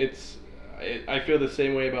 I mean, I feel the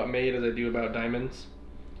same way about Made as I do about Diamonds.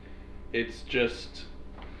 It's just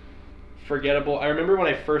forgettable. I remember when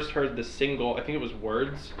I first heard the single, I think it was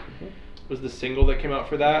Words, was the single that came out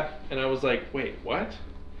for that, and I was like, wait, what?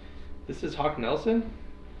 This is Hawk Nelson?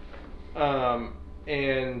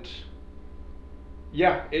 And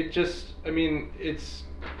yeah, it just, I mean, it's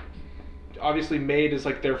obviously Made is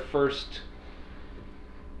like their first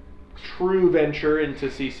true venture into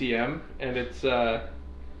CCM, and it's I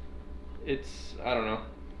don't know.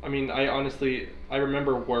 I mean, I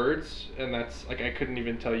remember Words, and that's like I couldn't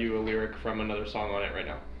even tell you a lyric from another song on it right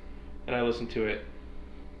now, and I listened to it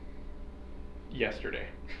yesterday.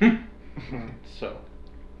 So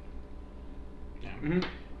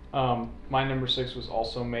Yeah. My number 6 was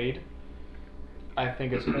also Made. I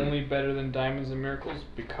think it's only better than Diamonds and Miracles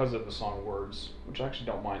because of the song Words, which I actually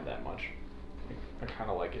don't mind that much. I kind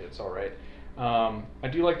of like it. It's all right. I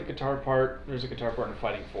do like the guitar part. There's a guitar part in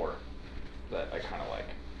Fighting For that I kind of like.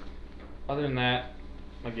 Other than that,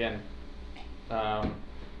 again, I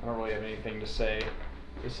don't really have anything to say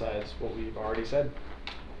besides what we've already said.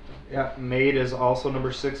 Yeah, Made is also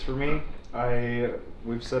number 6 for me.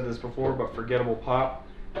 We've said this before, but Forgettable Pop.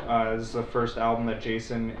 This is the first album that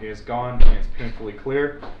Jason is gone, and it's painfully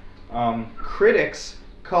clear. Critics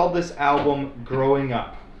called this album Growing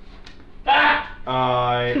Up.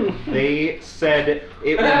 They said it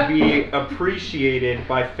would be appreciated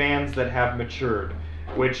by fans that have matured,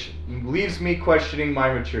 which leaves me questioning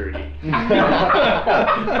my maturity.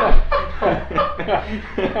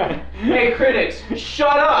 Hey critics,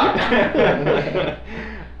 shut up!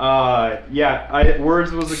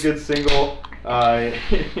 Words was a good single. I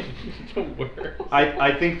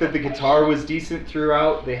think that the guitar was decent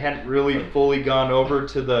throughout. They hadn't really fully gone over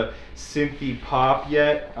to the synthy pop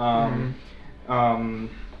yet.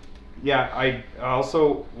 Yeah, I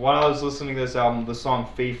also, while I was listening to this album, the song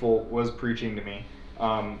Faithful was preaching to me.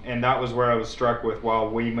 And that was where I was struck with, while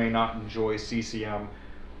we may not enjoy CCM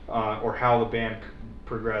or how the band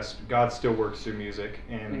progressed, God still works through music.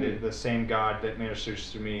 And the same God that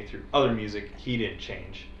ministers to me through other music, he didn't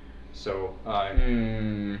change. So,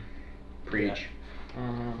 Preach.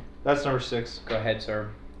 that's number 6. Go ahead, sir.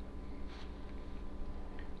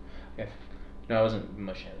 Okay. No, I wasn't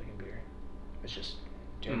mushing at the computer. I was just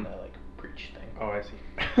doing the like preach thing. Oh, I see.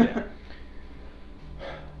 Yeah.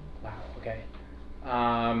 Wow. Okay.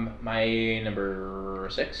 My number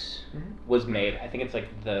 6 was made. I think it's like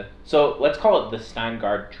so let's call it the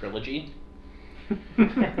Steingard trilogy.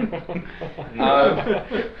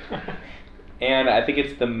 And I think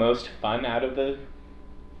it's the most fun out of the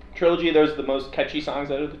trilogy. There's the most catchy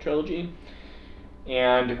songs out of the trilogy.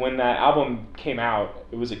 And when that album came out,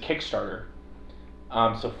 it was a Kickstarter.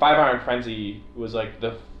 So 5 Iron Frenzy was like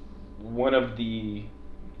one of the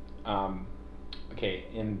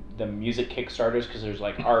in the music Kickstarters, because there's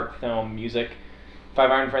like art, film, music.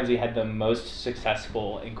 5 Iron Frenzy had the most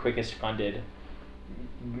successful and quickest funded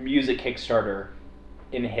music Kickstarter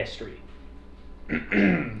in history.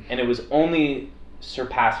 And it was only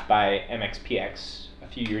surpassed by MXPX a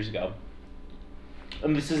few years ago.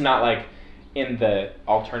 And this is not like in the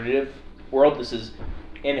alternative world, this is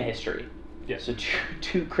in history. Yeah. So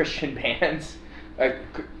two Christian bands,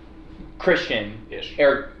 Christian-ish,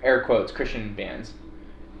 air quotes, Christian bands,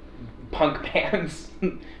 punk bands,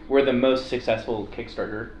 were the most successful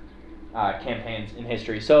Kickstarter campaigns in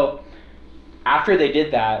history. So after they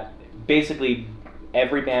did that, basically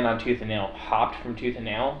every band on Tooth and Nail hopped from Tooth and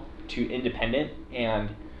Nail to independent, and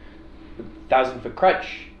 1,000 Foot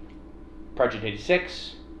Crutch, Project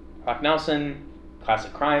 86, Rock Nelson,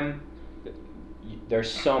 Classic Crime. There's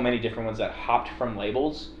so many different ones that hopped from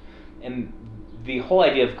labels, and the whole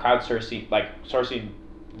idea of crowdsourcing, sourcing,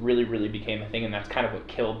 really, really became a thing, and that's kind of what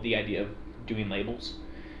killed the idea of doing labels,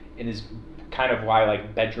 and is kind of why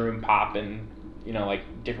like bedroom pop and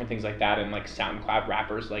different things like that, and like SoundCloud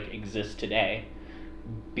rappers exist today,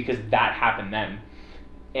 because that happened then.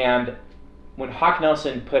 And when Hawk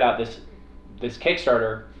Nelson put out this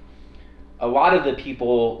Kickstarter, a lot of the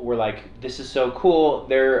people were like, this is so cool,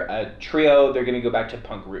 they're a trio, they're gonna go back to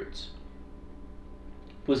punk roots.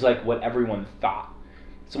 It was like what everyone thought.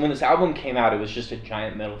 So when this album came out, it was just a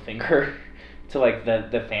giant middle finger to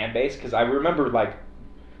the fan base, because I remember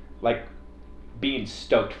like being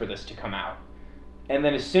stoked for this to come out. And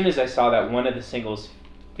then as soon as I saw that one of the singles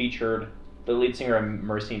featured the lead singer of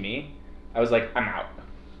Mercy Me, I was like, I'm out.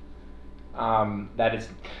 That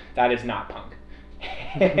is not punk.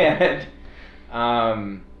 And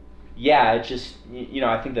it just,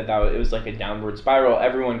 I think that it was like a downward spiral.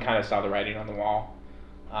 Everyone kind of saw the writing on the wall.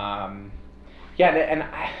 And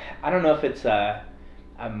I don't know if it's a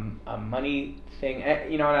money thing.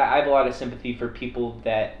 And I have a lot of sympathy for people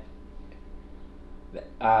that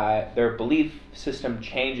their belief system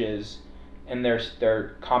changes and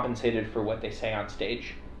they're compensated for what they say on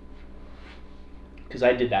stage. Because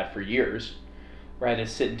I did that for years, where I had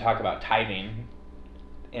to sit and talk about tithing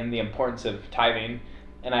and the importance of tithing,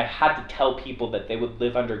 and I had to tell people that they would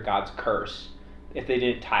live under God's curse if they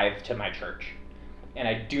didn't tithe to my church. And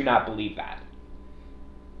I do not believe that.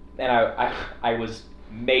 And I was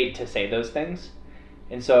made to say those things.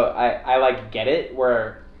 And so I get it,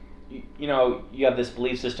 where you have this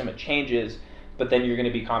belief system, it changes, but then you're going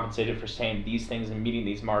to be compensated for saying these things and meeting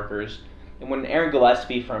these markers. And when Aaron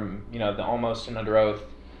Gillespie from the Almost and Under Oath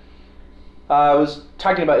was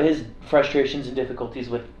talking about his frustrations and difficulties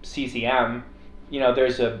with CCM,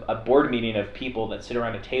 there's a board meeting of people that sit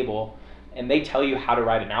around a table, and they tell you how to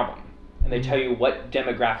write an album, and they tell you what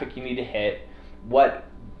demographic you need to hit, what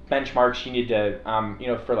benchmarks you need to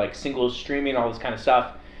for single streaming, all this kind of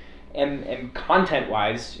stuff. And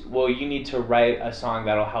content-wise, you need to write a song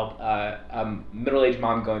that'll help a middle-aged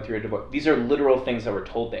mom going through a divorce. These are literal things that were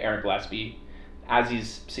told to Aaron Gillespie as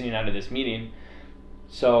he's sitting out of this meeting.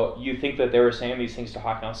 So you think that they were saying these things to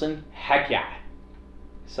Hawk Nelson? Heck yeah.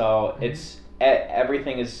 So it's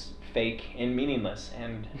everything is fake and meaningless,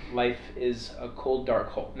 and life is a cold, dark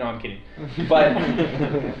hole. No, I'm kidding.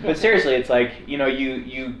 But seriously, it's like you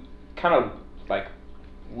kind of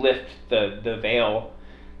lift the veil.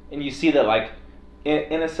 And you see that,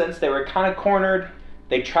 in a sense, they were kind of cornered.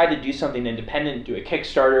 They tried to do something independent, do a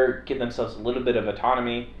Kickstarter, give themselves a little bit of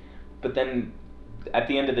autonomy. But then, at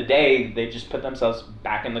the end of the day, they just put themselves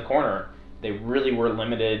back in the corner. They really were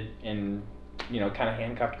limited and, kind of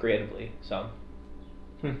handcuffed creatively. So,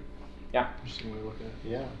 yeah. Interesting way to look at it.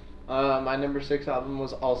 Yeah. My number 6 album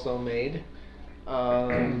was also made.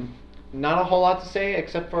 not a whole lot to say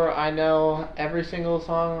except for I know every single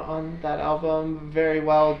song on that album very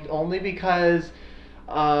well, only because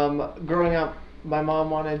growing up, my mom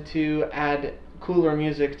wanted to add cooler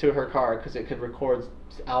music to her car because it could record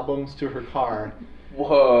albums to her car.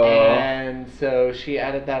 Whoa. And so she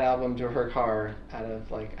added that album to her car out of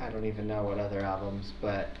like I don't even know what other albums,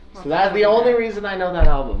 but so that's the only reason I know that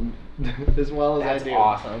album as well as That's I do.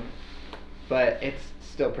 awesome. But it's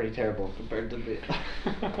still pretty terrible compared to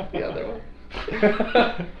the other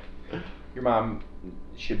one. Your mom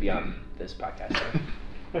should be on this podcast.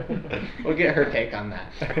 We'll get her take on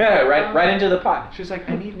that. right into the pot. She was like,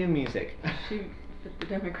 I need new music. She fit the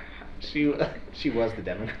demographic. She was the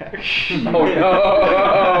Democrat. Oh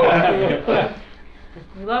no!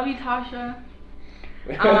 We love you, Tasha.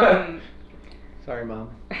 Sorry, Mom.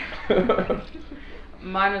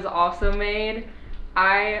 Mine was also made.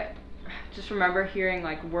 I just remember hearing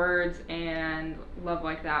like Words and Love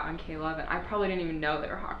Like That on K11. I probably didn't even know they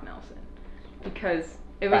were Hawk Nelson because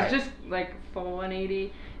it was Right. just like full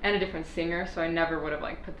 180 and a different singer, so I never would have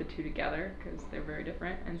like put the two together because they're very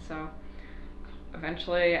different. And so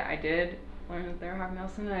eventually I did learn that they were Hawk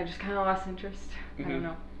Nelson, and I just kind of lost interest. I Mhm. don't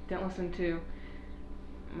know. Didn't listen to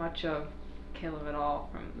much of Caleb at all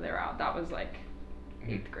from there out. That was like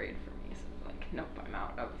 8th grade for me, so like nope, I'm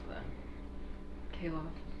out of the Caleb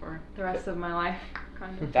for the rest of my life,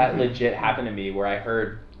 kind of. That legit happened to me where I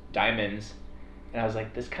heard Diamonds, and I was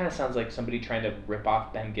like, this kind of sounds like somebody trying to rip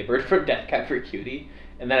off Ben Gibbard from Death Cab for Cutie.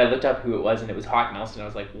 And then I looked up who it was, and it was Hawk Nelson. I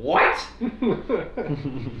was like, what?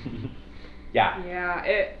 Yeah. Yeah,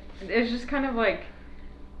 it's just kind of like,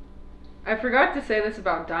 I forgot to say this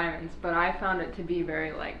about Diamonds, but I found it to be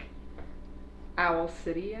very like Owl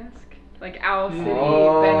City-esque. Like Owl City,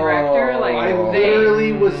 Ben Rector, like I they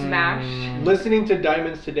literally was smashed. listening to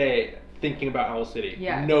Diamonds today, thinking about Owl City.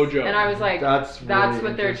 Yes. No joke. And I was like, That's that's really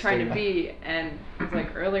what they're trying to interesting. be. And it's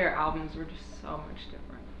like earlier albums were just so much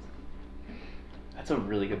different. That's a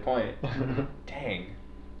really good point. Dang.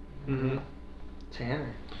 Mm-hmm.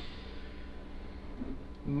 Tanner.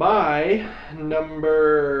 My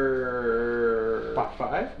number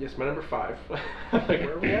five. Yes, my number 5. Like,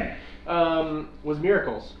 where are we at? Was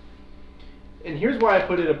Miracles. And here's why I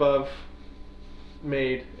put it above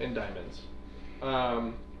Made and Diamonds.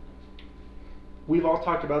 We've all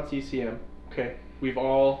talked about CCM. Okay, we've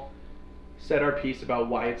all said our piece about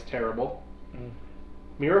why it's terrible.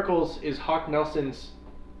 Miracles is Hawk Nelson's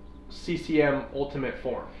CCM ultimate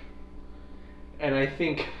form. And I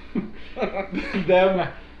think them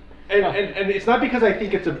and it's not because I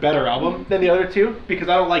think it's a better album than the other two, because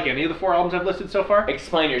I don't like any of the 4 albums I've listed so far.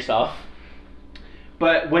 Explain yourself.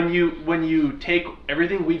 But when you take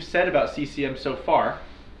everything we've said about CCM so far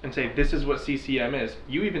and say this is what CCM is,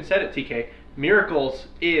 you even said it, TK. Miracles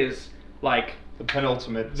is like The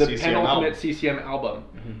penultimate the CCM penultimate album. CCM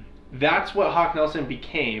album. That's what Hawk Nelson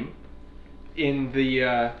became in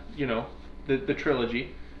the the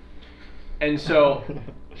trilogy. And so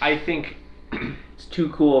I think It's too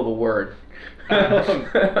cool of a word.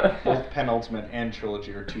 Both penultimate and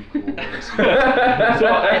trilogy are too cool words. so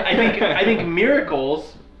I think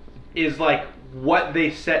Miracles is like what they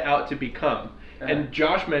set out to become. And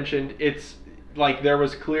Josh mentioned it's like there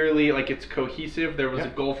was clearly like it's cohesive. There was a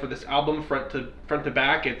goal for this album front to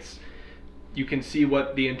back. It's you can see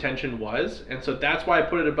what the intention was, and so that's why I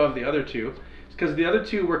put it above the other two. Because the other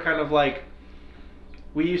two were kind of like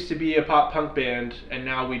we used to be a pop punk band and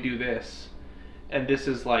now we do this, and this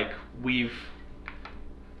is like we've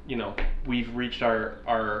reached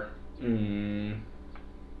our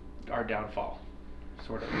downfall,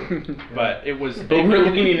 sort of. But it was. But we're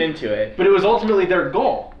leaning into it. But it was ultimately their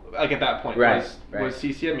goal. Like at that point, Right, was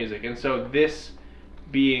CCM music, and so this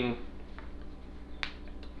being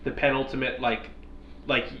the penultimate, like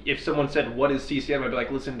if someone said what is CCM, I'd be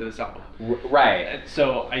like, listen to this album. Right. And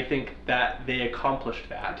so I think that they accomplished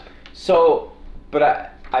that. So, but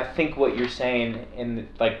I think what you're saying, and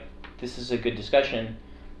like this is a good discussion,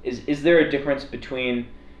 is there a difference between,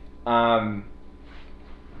 well,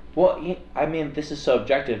 I mean, this is so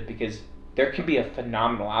objective because there can be a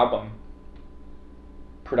phenomenal album,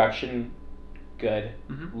 production good,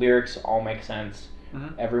 lyrics all make sense,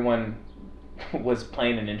 everyone was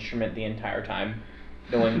playing an instrument the entire time,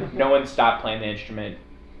 no one stopped playing the instrument,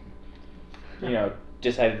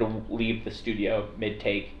 decided to leave the studio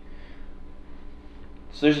mid-take.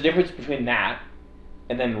 So there's a difference between that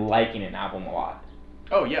and then liking an album a lot.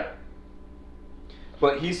 Oh yeah.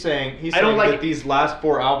 But he's saying I don't like- that these last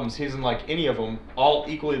 4 albums, he doesn't like any of them, all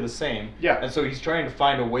equally the same. Yeah. And so he's trying to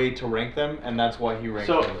find a way to rank them, and that's why he ranks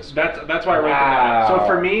So them this way. that's why I ranked them that way. So Wow.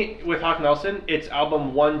 for me, with Hawk Nelson, it's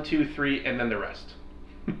album 1, 2, 3, and then the rest.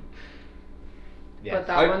 But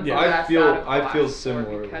that I- one's yeah, the I best feel- out of the I feel last four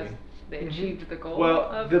similarly. because they achieved the goal Well,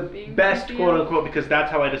 of the being best museum. quote unquote because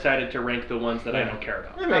that's how I decided to rank the ones that I don't care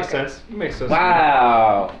about. That makes Okay. sense. It makes sense.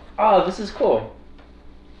 Wow. Oh, this is cool.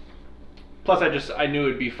 Plus, I knew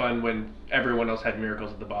it'd be fun when everyone else had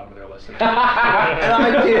miracles at the bottom of their list. And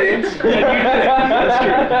I didn't.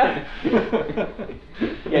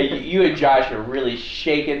 Yeah, you and Josh are really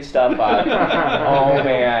shaking stuff up. Oh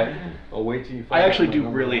man. I'll wait till you I find actually out do my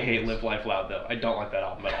number really one hate is. Live Life Loud though. I don't like that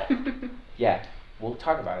album at all. Yeah, we'll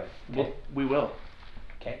talk about it. Okay. We will.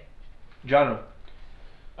 Okay. John.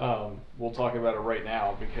 We'll talk about it right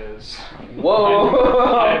now because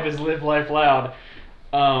Whoa. I have his Live Life Loud.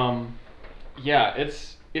 Yeah,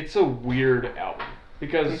 it's a weird album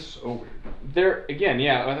because So weird. they're again,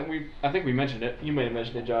 yeah, I think we mentioned it. You may have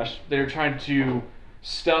mentioned it, Josh. They're trying to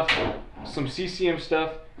stuff some CCM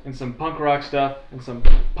stuff and some punk rock stuff and some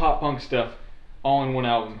pop punk stuff all in one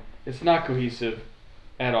album. It's not cohesive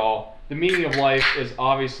at all. The Meaning of Life is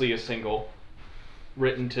obviously a single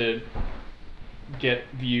written to get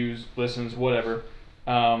views, listens, whatever.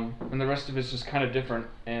 And the rest of it's just kind of different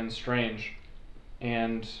and strange.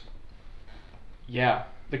 And yeah,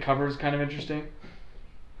 the cover is kind of interesting.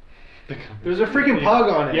 There's a freaking pug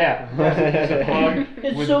on it. Yeah, there's a pug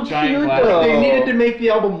It's with so giant cute, glasses. though. They needed to make the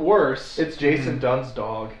album worse. It's Jason Dunn's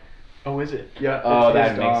dog. Oh, is it? Yeah. Oh, it's that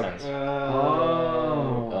his makes dog. sense.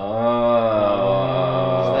 Oh.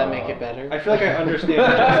 Oh. Does that make it better? I feel like I understand.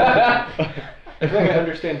 I feel like I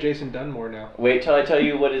understand Jason Dunn more now. Wait till I tell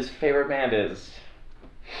you what his favorite band is.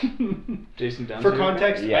 Jason Dunn. For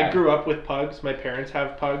context, Yeah. I grew up with pugs. My parents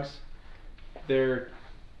have pugs. They're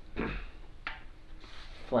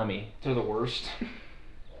Flemmy. They're the worst.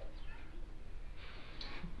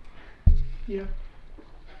 yeah.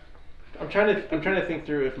 I'm trying to think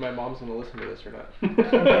through if my mom's gonna listen to this or not.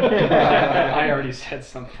 I already said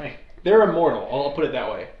something. They're immortal. I'll put it that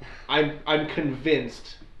way. I'm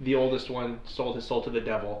convinced the oldest one sold his soul to the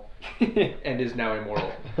devil and is now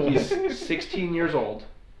immortal. He's 16 years old,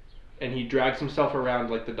 and he drags himself around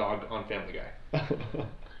like the dog on Family Guy.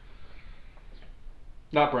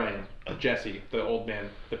 Not Brian, Jesse, the old man,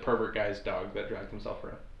 the pervert guy's dog that drags himself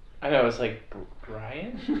around. I know, it's like,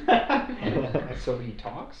 Brian? So he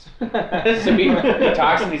talks? So he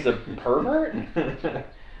talks and he's a pervert?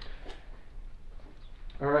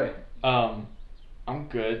 All right. I'm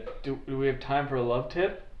good. Do we have time for a love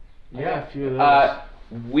tip? I got Yeah. a few of those.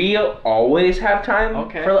 We always have time.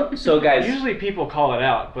 Okay. So guys, Usually people call it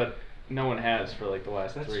out, but no one has for like the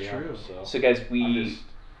last That's 3 true. hours. So, so guys, I'm we just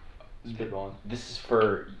spitballing. this is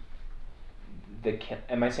for the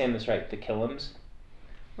am I saying this right? The Killums?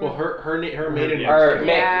 Well, her maiden Yeah. Or name's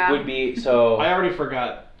Yeah. would be so I already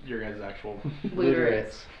forgot your guys' actual.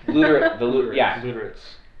 Luterates. yeah. Luterates.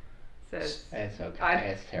 Says It's okay. I-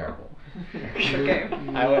 It's terrible.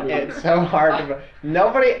 okay. It's so hard to.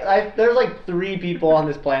 There's like 3 people on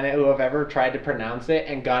this planet who have ever tried to pronounce it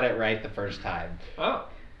and got it right the first time. Oh.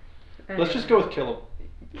 Let's just go with Kill 'em.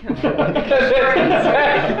 The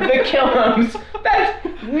Killums. That's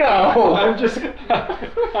no. I'm just.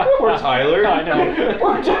 Poor Tyler. I know.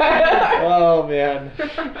 Poor Tyler. Oh man.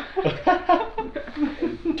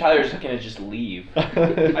 Tyler's gonna just leave. I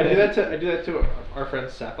do that to our friend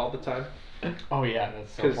Seth all the time. Oh yeah,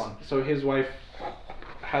 that's so 'Cause- fun. so his wife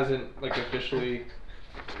hasn't like officially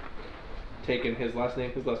taken his last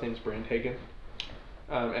name. His last name's Brandhagen,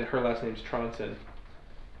 and her last name's Tronson.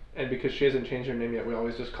 And because she hasn't changed her name yet, we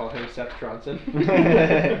always just call him Seth Tronson.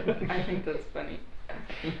 I think that's funny.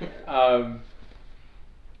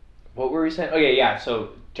 What were we saying? Okay, yeah. So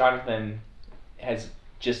Jonathan has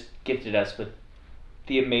just gifted us with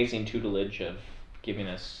the amazing tutelage of giving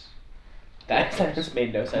us. That sentence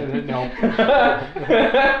made no sense. No.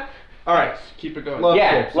 All right, keep it going. Love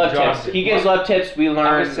Yeah, tips. love Jonathan. tips. He gives love tips. We Our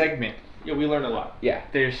learn. segment. Yeah, we learn a lot. Yeah.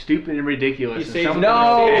 They're stupid and ridiculous. He and saves some-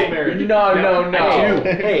 No, Saves marriage. no. I do.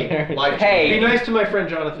 Hey, life Hey. Be nice to my friend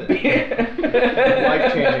Jonathan.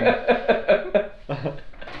 Life-changing.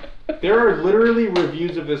 There are literally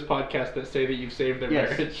reviews of this podcast that say that you've saved their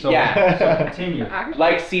Yes. marriage. So, Yeah. So continue. Actually,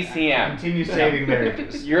 Like CCM. Continue saving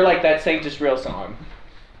marriages. You're like that Saint Just Real song.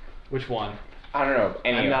 Which one? I don't know.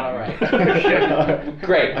 Any I'm of not them. alright.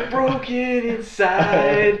 Great. Broken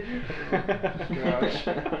inside. Gosh.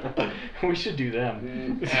 We should do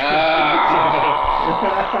them.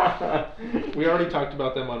 Ah. We already talked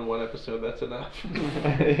about them on one episode. That's enough.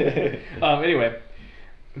 Anyway,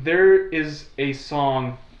 there is a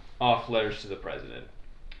song off Letters to the President,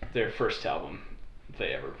 their first album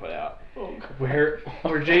they ever put out, where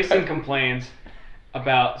Jason complains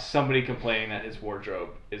about somebody complaining that his wardrobe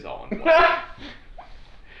is all in black.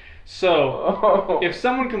 So, if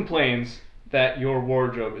someone complains that your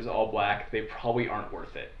wardrobe is all black, they probably aren't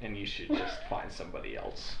worth it, and you should just find somebody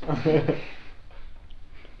else.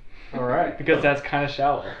 All right. Because that's kind of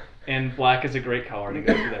shallow, and black is a great color to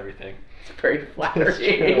go with everything. It's very flattering.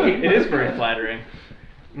 It is very flattering.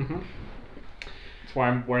 That's why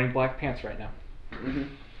I'm wearing black pants right now.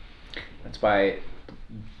 That's why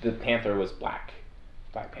the panther was black.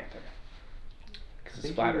 Black Panther. Because it's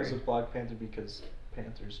He was flattering. a Black Panther because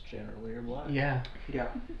panthers generally are black. Yeah. Yeah.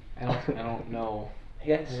 I don't know.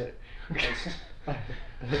 Hey guys.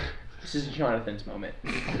 This is Jonathan's moment.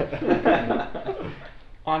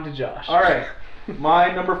 On to Josh. All right,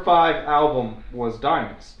 my number 5 album was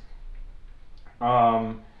Diamonds.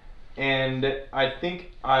 And I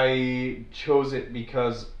think I chose it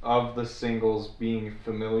because of the singles being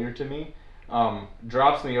familiar to me.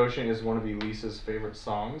 Drops in the Ocean is one of Elise's favorite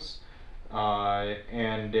songs.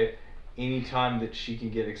 And anytime that she can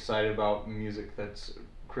get excited about music that's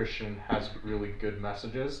Christian, has really good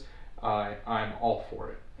messages, I'm all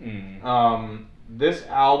for it. This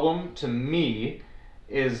album, to me,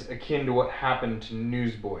 is akin to what happened to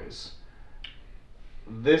Newsboys.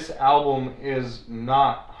 This album is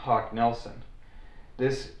not Hawk Nelson.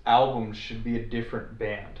 This album should be a different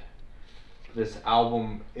band. This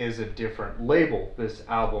album is a different label. This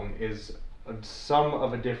album is some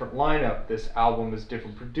of a different lineup. This album is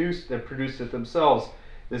different produced. They produced it themselves.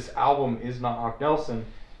 This album is not Hawk Nelson.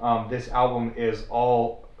 This album is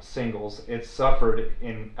all singles. I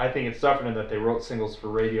think it suffered in that they wrote singles for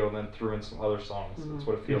radio and then threw in some other songs. That's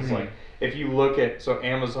what it feels like. If you look at,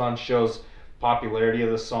 Amazon shows popularity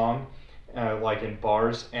of the song, like in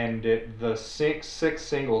bars, and the six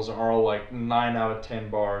singles are all like 9 out of 10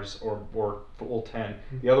 bars or full 10.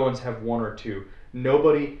 The other ones have 1 or 2.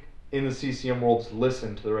 Nobody in the CCM world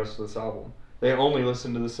listened to the rest of this album. They only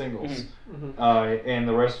listened to the singles, and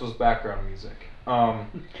the rest was background music.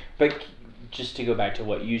 But just to go back to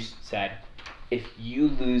what you said, if you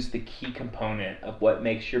lose the key component of what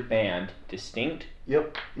makes your band distinct,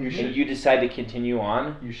 Yep, you and should. you decide to continue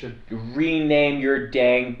on, You should. rename your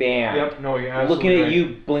dang band. Yep. No, you're absolutely Looking at right.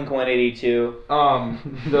 you,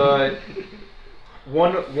 Blink-182. The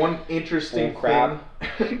one interesting Bull crap.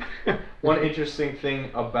 thing. One interesting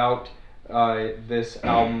thing about this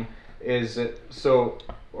album is that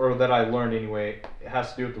I learned anyway. It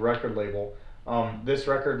has to do with the record label. This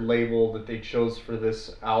record label that they chose for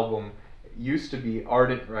this album used to be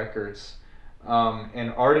Ardent Records,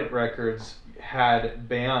 and Ardent Records had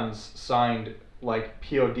bands signed like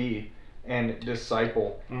POD and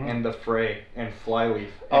Disciple and The Fray and Flyleaf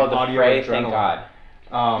and The Audio Fray, Adrenaline. thank God.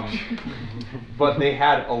 But they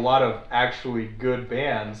had a lot of actually good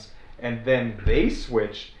bands, and then they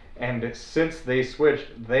switched, and since they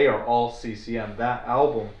switched, they are all CCM. That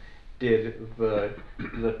album did the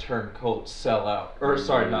turncoat sell out. Or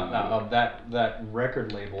sorry, not that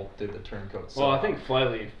record label did the turncoat sell out. Well, I think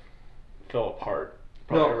Flyleaf fell apart.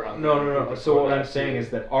 No. So what I'm saying is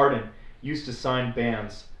that Ardent used to sign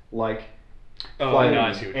bands like Flyleaf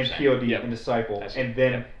I see what and you're saying. POD Yep. and Disciple, I see. and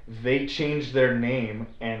then they changed their name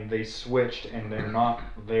and they switched, and they're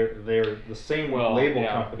the same label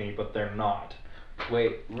company, but they're not.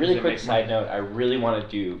 Wait, really it quick make side note, I really want to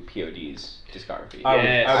do POD's discography.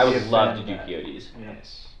 Yes. I be a would love to fan do of that. POD's.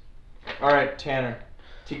 Yes. All right, Tanner,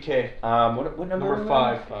 TK. What number? Number am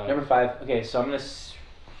I? 5. Number 5. Okay, so I'm gonna.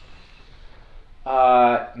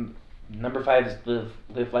 Number 5 is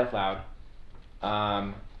Live Life Loud.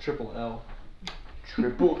 Triple L.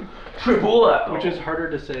 Triple L. Which is harder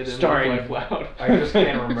to say than Starring- Live Loud. I just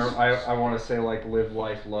can't remember. I want to say like Live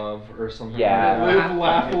Life Love or something. Yeah. Like that. Live,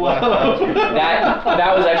 laugh, love.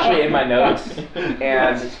 that was actually in my notes,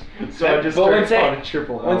 and So I just but when, started say, calling it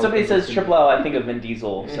Triple L. when somebody says Triple L, I think of Vin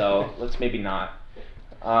Diesel. So let's maybe not.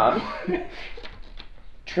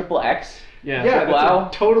 Triple X, Yeah. Yeah, Triple that's L.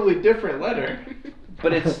 a totally different letter.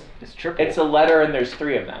 but it's It's triple. it's a letter and there's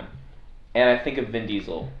 3 of them, and I think of Vin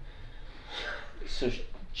Diesel. So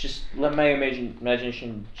just let my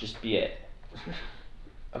imagination just be it.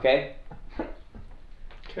 Okay.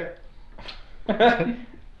 Okay.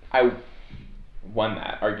 I won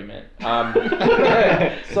that argument.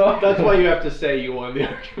 So That's why you have to say you won the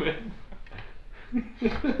argument.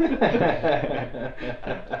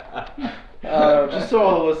 Just so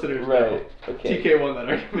all the listeners know. Right. Okay. TK won that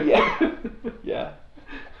argument. Yeah.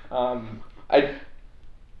 Yeah.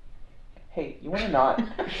 Hey, you want to not?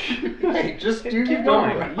 Hey, just do Keep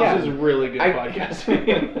going. Yeah. This is really good I-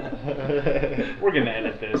 podcasting. We're gonna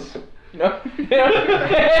edit this. No.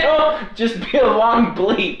 Just be a long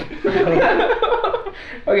bleep.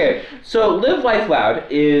 Okay, so Live Life Loud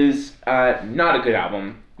is not a good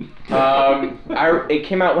album. It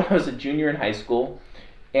came out when I was a junior in high school,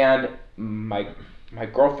 and my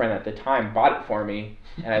girlfriend at the time bought it for me,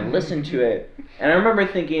 and I listened to it, and I remember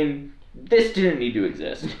thinking, this didn't need to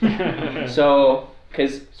exist. So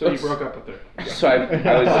you broke up with her. So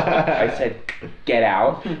I said, get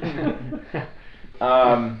out.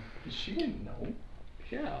 She didn't know.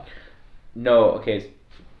 Yeah. No, okay.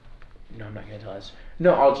 No, I'm not gonna tell this.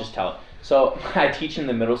 No, I'll just tell it. So I teach in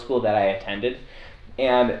the middle school that I attended,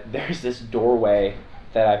 and there's this doorway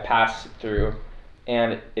that I pass through,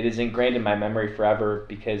 and it is ingrained in my memory forever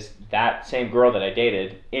because that same girl that I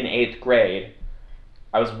dated in 8th grade,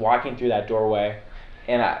 I was walking through that doorway,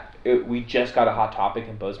 and we just got a Hot Topic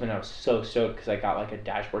in Bozeman. I was so stoked because I got like a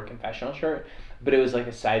Dashboard Confessional shirt, but it was like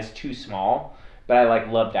a size too small. But I like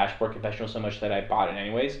love Dashboard Confessional so much that I bought it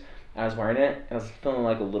anyways. And I was wearing it, and I was feeling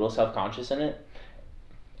like a little self-conscious in it.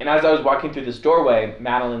 And as I was walking through this doorway,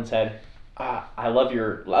 Madeline said, I love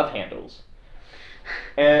your love handles.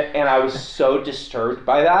 And I was so disturbed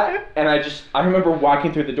by that. And I remember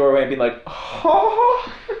walking through the doorway and being like,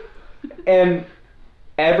 oh. And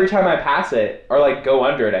every time I pass it, or like go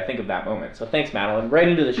under it, I think of that moment. So thanks, Madeline. Right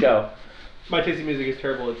into the show.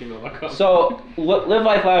 MyTastyMusic@gmail.com. So Live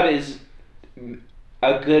Life Loud is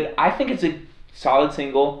I think it's a solid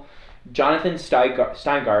single. Jonathan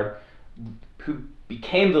Steingard, who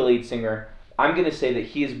became the lead singer, I'm going to say that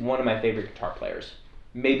he is one of my favorite guitar players,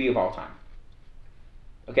 maybe of all time.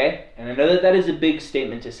 Okay? And I know that is a big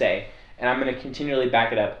statement to say, and I'm going to continually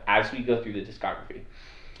back it up as we go through the discography.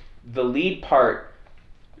 The lead part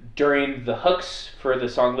during the hooks for the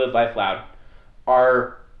song Live Life Loud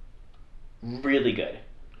are really good.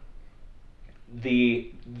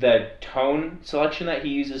 The tone selection that he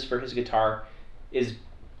uses for his guitar is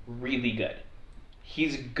really good.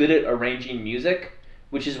 He's good at arranging music,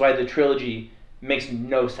 which is why the trilogy makes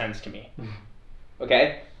no sense to me.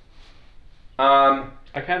 Okay? I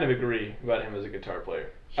kind of agree about him as a guitar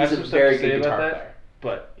player. I have He's some a stuff very to say good about guitar that, player.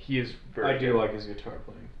 but he is very I do good. like his guitar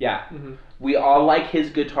playing. Yeah. Mhm. We all like his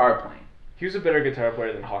guitar playing. He was a better guitar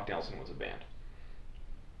player than Hawk Nelson was a band.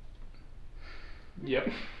 Yep.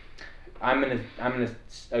 I'm gonna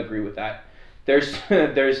agree with that. There's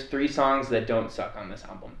 3 songs that don't suck on this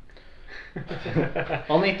album.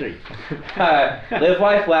 Only 3. Live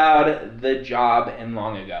Life Loud, The Job, and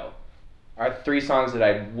Long Ago are 3 songs that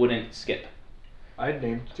I wouldn't skip. I'd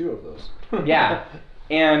named 2 of those. Yeah,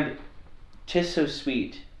 and "'Tis So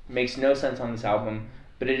Sweet" makes no sense on this album,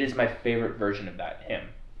 but it is my favorite version of that hymn.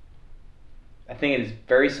 I think it is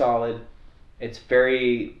very solid. It's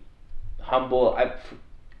very humble.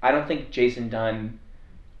 I don't think Jason Dunn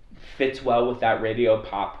fits well with that radio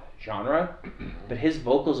pop genre, but his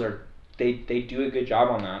vocals they do a good job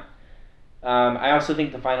on that. I also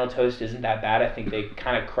think The Final Toast isn't that bad. I think they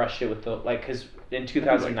kind of crushed it with because in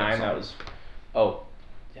 2009 that was,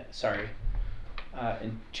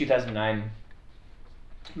 in 2009,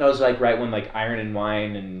 that was like right when like Iron and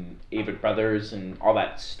Wine and Avett Brothers and all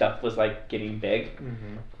that stuff was like getting big.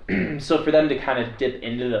 Mm-hmm. So for them to kind of dip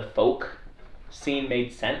into the folk scene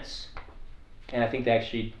made sense, and I think they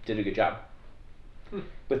actually did a good job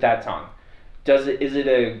with that song. Is it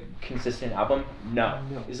a consistent album? No.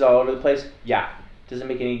 Is it all over the place? Yeah. Does it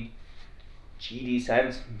make any GD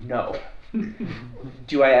sense? No.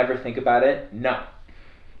 Do I ever think about it? No.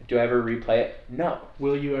 Do I ever replay it? No.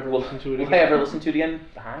 Will you ever listen to it again? Will I ever listen to it again?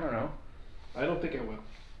 I don't know. I don't think I will.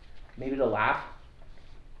 Maybe to laugh?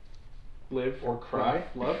 Live Or cry?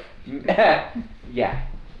 Love. Yeah.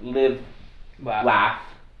 Live, Laugh. laugh,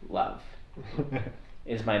 love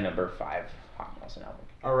is my number 5 Hawk Nelson album.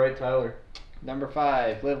 All right, Tyler. Number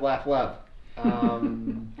 5, Live, Laugh, Love.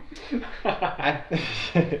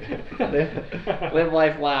 Live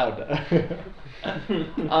Life Loud.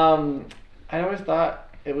 I always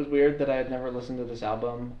thought it was weird that I had never listened to this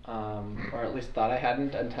album, or at least thought I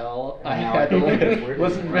hadn't until I Now had to I think it's weird.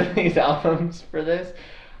 listen for these albums for this.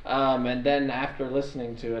 And then after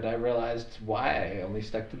listening to it, I realized why I only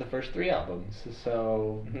stuck to the first 3 albums.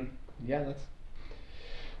 So, yeah, that's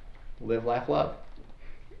Live, Laugh, Love.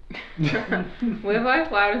 Live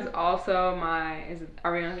Life Loud is also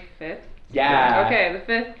are we on the 5th? Yeah. Okay, the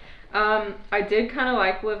 5th. I did kind of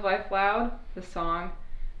like Live Life Loud, the song,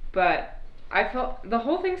 but I felt the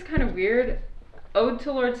whole thing's kind of weird. Ode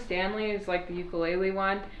to Lord Stanley is like the ukulele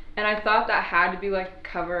one, and I thought that had to be like a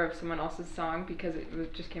cover of someone else's song because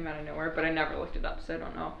it just came out of nowhere, but I never looked it up, so I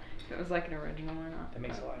don't know if it was like an original or not. That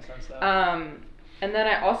makes a lot of sense, though. And then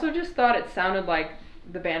I also just thought it sounded like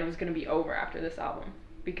the band was going to be over after this album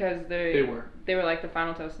because they were like The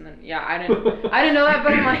Final Toast, and then I didn't know that,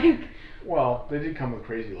 but I'm like, Well, they did come with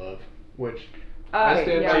Crazy Love, which I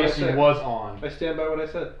stand yeah. by Jason was on. I stand by what I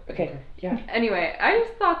said. Okay, yeah. Anyway, I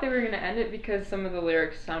just thought they were gonna end it because some of the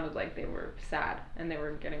lyrics sounded like they were sad and they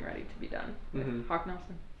were getting ready to be done. With Mhm. Hawk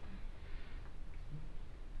Nelson.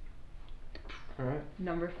 All right.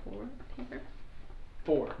 Number 4 here.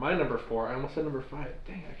 4. My number 4. I almost said number 5.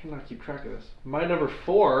 Dang, I cannot keep track of this. My number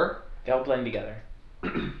 4 They all blend together.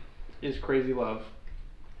 is Crazy Love.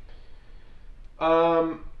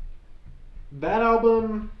 That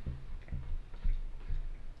album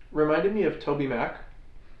reminded me of Toby Mac,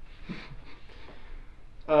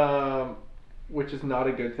 which is not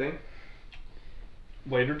a good thing.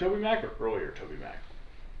 Later Toby Mac or earlier Toby Mac?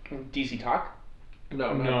 DC Talk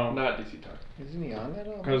No, No. not DC Talk. Isn't he on that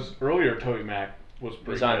album? Because earlier Toby Mac was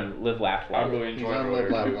pretty was good. on Live Laugh I Love. really He's enjoyed on earlier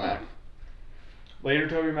Live, Laugh, Toby Laugh. Mac. Later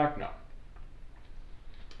Toby Mac, no.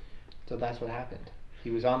 So that's what happened. He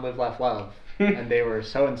was on Live, Laugh, Love, and they were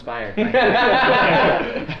so inspired. by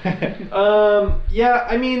Yeah,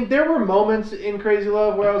 I mean, there were moments in Crazy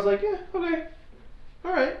Love where I was like, yeah, okay,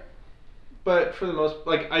 all right. But for the most,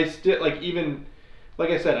 like, I still, like, even, like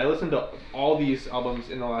I said, I listened to all these albums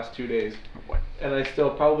in the last 2 days, and I still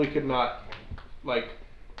probably could not, like,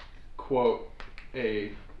 quote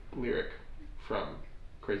a lyric from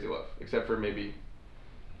Crazy Love, except for maybe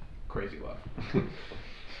Crazy Love.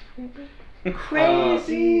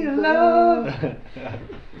 Crazy love.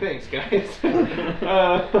 Thanks, guys.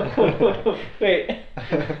 Wait.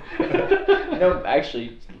 No,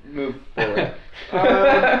 actually, move forward.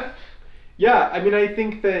 Yeah, I mean, I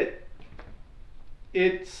think that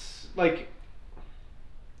it's like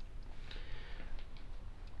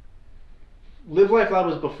Live Life Loud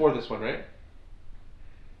was before this one, right?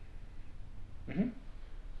 Mhm.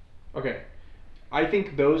 Okay. I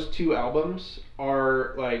think those two albums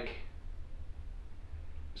are like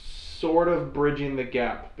sort of bridging the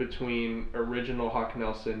gap between original Hawk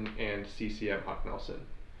Nelson and CCM Hawk Nelson.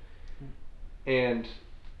 And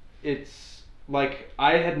it's like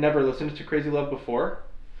I had never listened to Crazy Love before.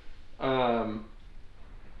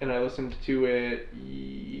 And I listened to it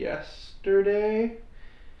yesterday.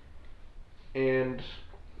 And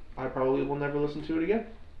I probably will never listen to it again.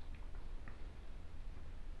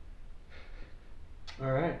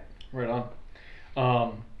 All right, right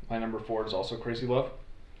on. My number 4 is also Crazy Love.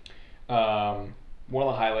 One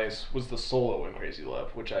of the highlights was the solo in Crazy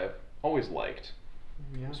Love, which I've always liked.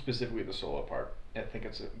 Yeah. Specifically the solo part. I think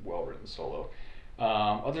it's a well-written solo.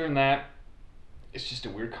 Other than that, it's just a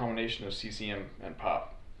weird combination of CCM and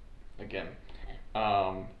pop. Again,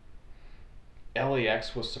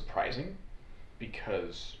 LAX was surprising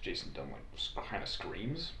because Jason Dunlap kind of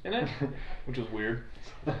screams in it, which was weird.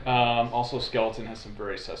 Also, Skeleton has some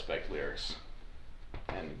very suspect lyrics,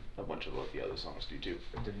 and a bunch of the other songs do too.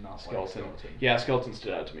 I did not like Skeleton. Skeleton. Yeah, Skeleton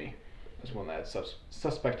stood out to me as one that had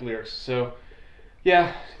suspect lyrics. So,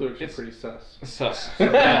 yeah, Lyrics are it's pretty sus. sus.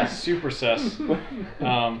 Yeah, super sus.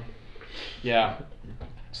 Yeah.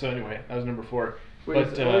 So anyway, that was number 4. Wait,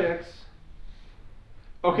 But is it LAX?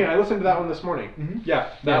 Okay, I listened to that one this morning. Mhm. Yeah,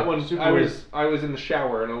 that Yeah, one. super I weird. was in the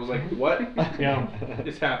shower and I was like, "What Yeah.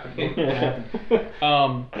 is happening?" What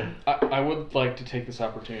happened? I would like to take this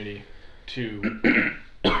opportunity to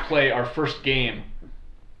play our first game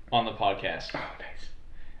on the podcast. Oh, nice.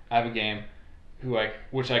 I have a game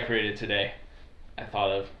which I created today. I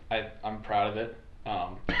thought of. I'm proud of it.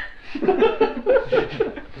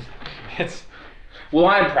 It's Well,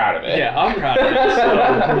 I'm proud of it. yeah, I'm proud of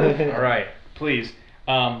it. So, all right, please.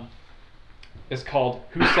 It's called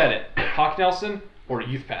Who Said It? Hawk Nelson or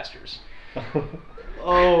Youth Pastors?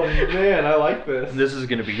 Oh man, I like this. This is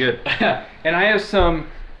gonna be good. And I have some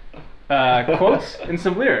quotes and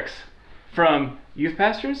some lyrics from Youth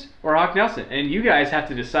Pastors or Hawk Nelson, and you guys have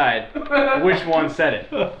to decide which one said it.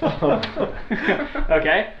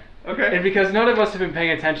 Okay? Okay. And because none of us have been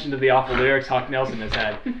paying attention to the awful lyrics Hawk Nelson has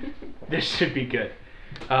had, this should be good.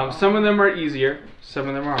 Some of them are easier, some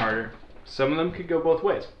of them are harder, some of them could go both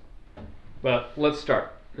ways. But let's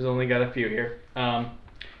start. There's only got a few here.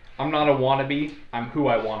 I'm not a wannabe, I'm who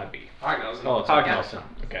I want to be. Hawk Nelson. Oh, it's Hawk okay. Nelson.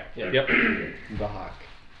 Okay. Yep. The Hawk.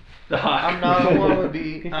 The Hawk. I'm not a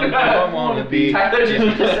wannabe. I'm not a wannabe. Tyler,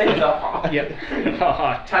 just say the Hawk. Yep. The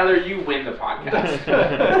Hawk. Tyler, you win the podcast.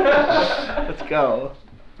 Let's go.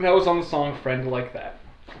 That was on the song Friend Like That,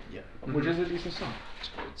 Yeah. which is a decent song. It's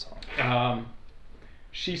a great song.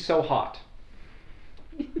 She's So Hot.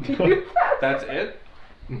 That's it.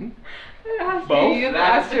 It has to be Both? Youth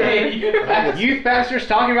That's Pastors. it. Youth pastors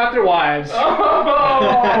talking about their wives.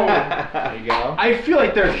 Oh! There you go. I feel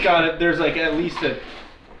like there's like at least a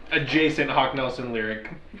adjacent Hawk Nelson lyric.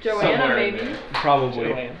 Joanna, somewhere in maybe. there. Probably.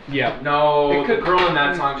 Joanne. Yeah. No, It could- the girl in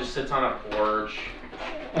that song just sits on a porch.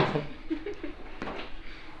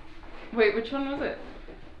 Wait, which one was it?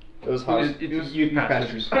 It was It's youth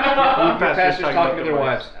pastors. Pastors talking to their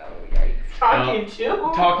wives. Talking to?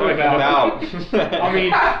 Talking about. I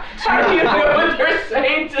mean, How do you know what they're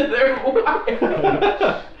saying to their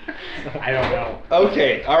wife? I don't know.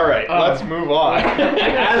 Okay, all right. Let's move on.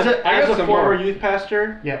 As a, I got as a some former more. youth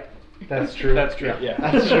pastor, Yep, that's true. That's true. Yeah.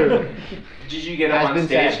 That's true. Did you get Has up on been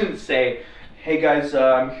stage said. and say, "Hey guys,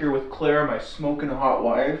 I'm here with Claire, my smoking hot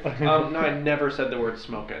wife"? no, I never said the word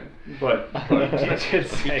smoking. But You did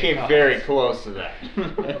say he came us. very close to that.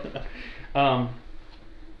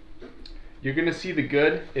 You're gonna see the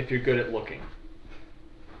good if you're good at looking.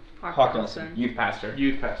 Hawk Nelson. Youth pastor.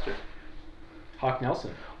 Youth pastor. Hawk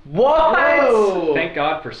Nelson. What? Whoa. Thank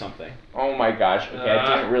God for something. Oh my gosh. Okay,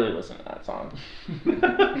 I didn't really listen to that song.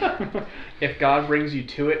 If God brings you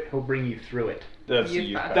to it, He'll bring you through it. That's Youth a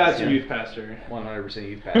youth pastor. That's pastor. a youth pastor. 100%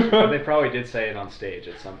 youth pastor. But they probably did say it on stage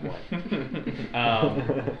at some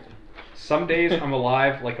point. Some days I'm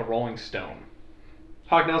alive like a rolling stone.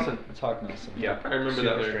 Hawk Nelson. It's Hawk Nelson. Yep. I remember Super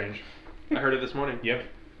that lyric. strange. I heard it this morning. Yep.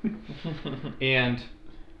 And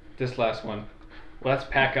this last one. Let's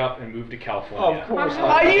pack up and move to California. Of course.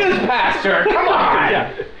 A youth pastor! Come on!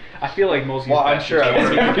 Yeah. I feel like most youth Well, I'm pastors sure I go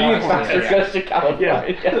would. to Every youth California. pastor goes to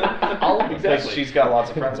California. All Because exactly. she's got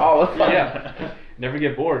lots of friends. All of fun. Yeah. Never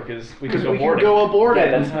get bored because we can Because go we can boarding. go aboard Yeah,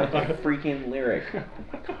 it. that's not a freaking lyric. Oh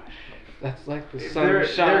my gosh. That's like the They're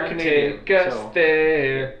sunshine. Canadian, Take us so-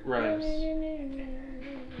 there. Rhymes.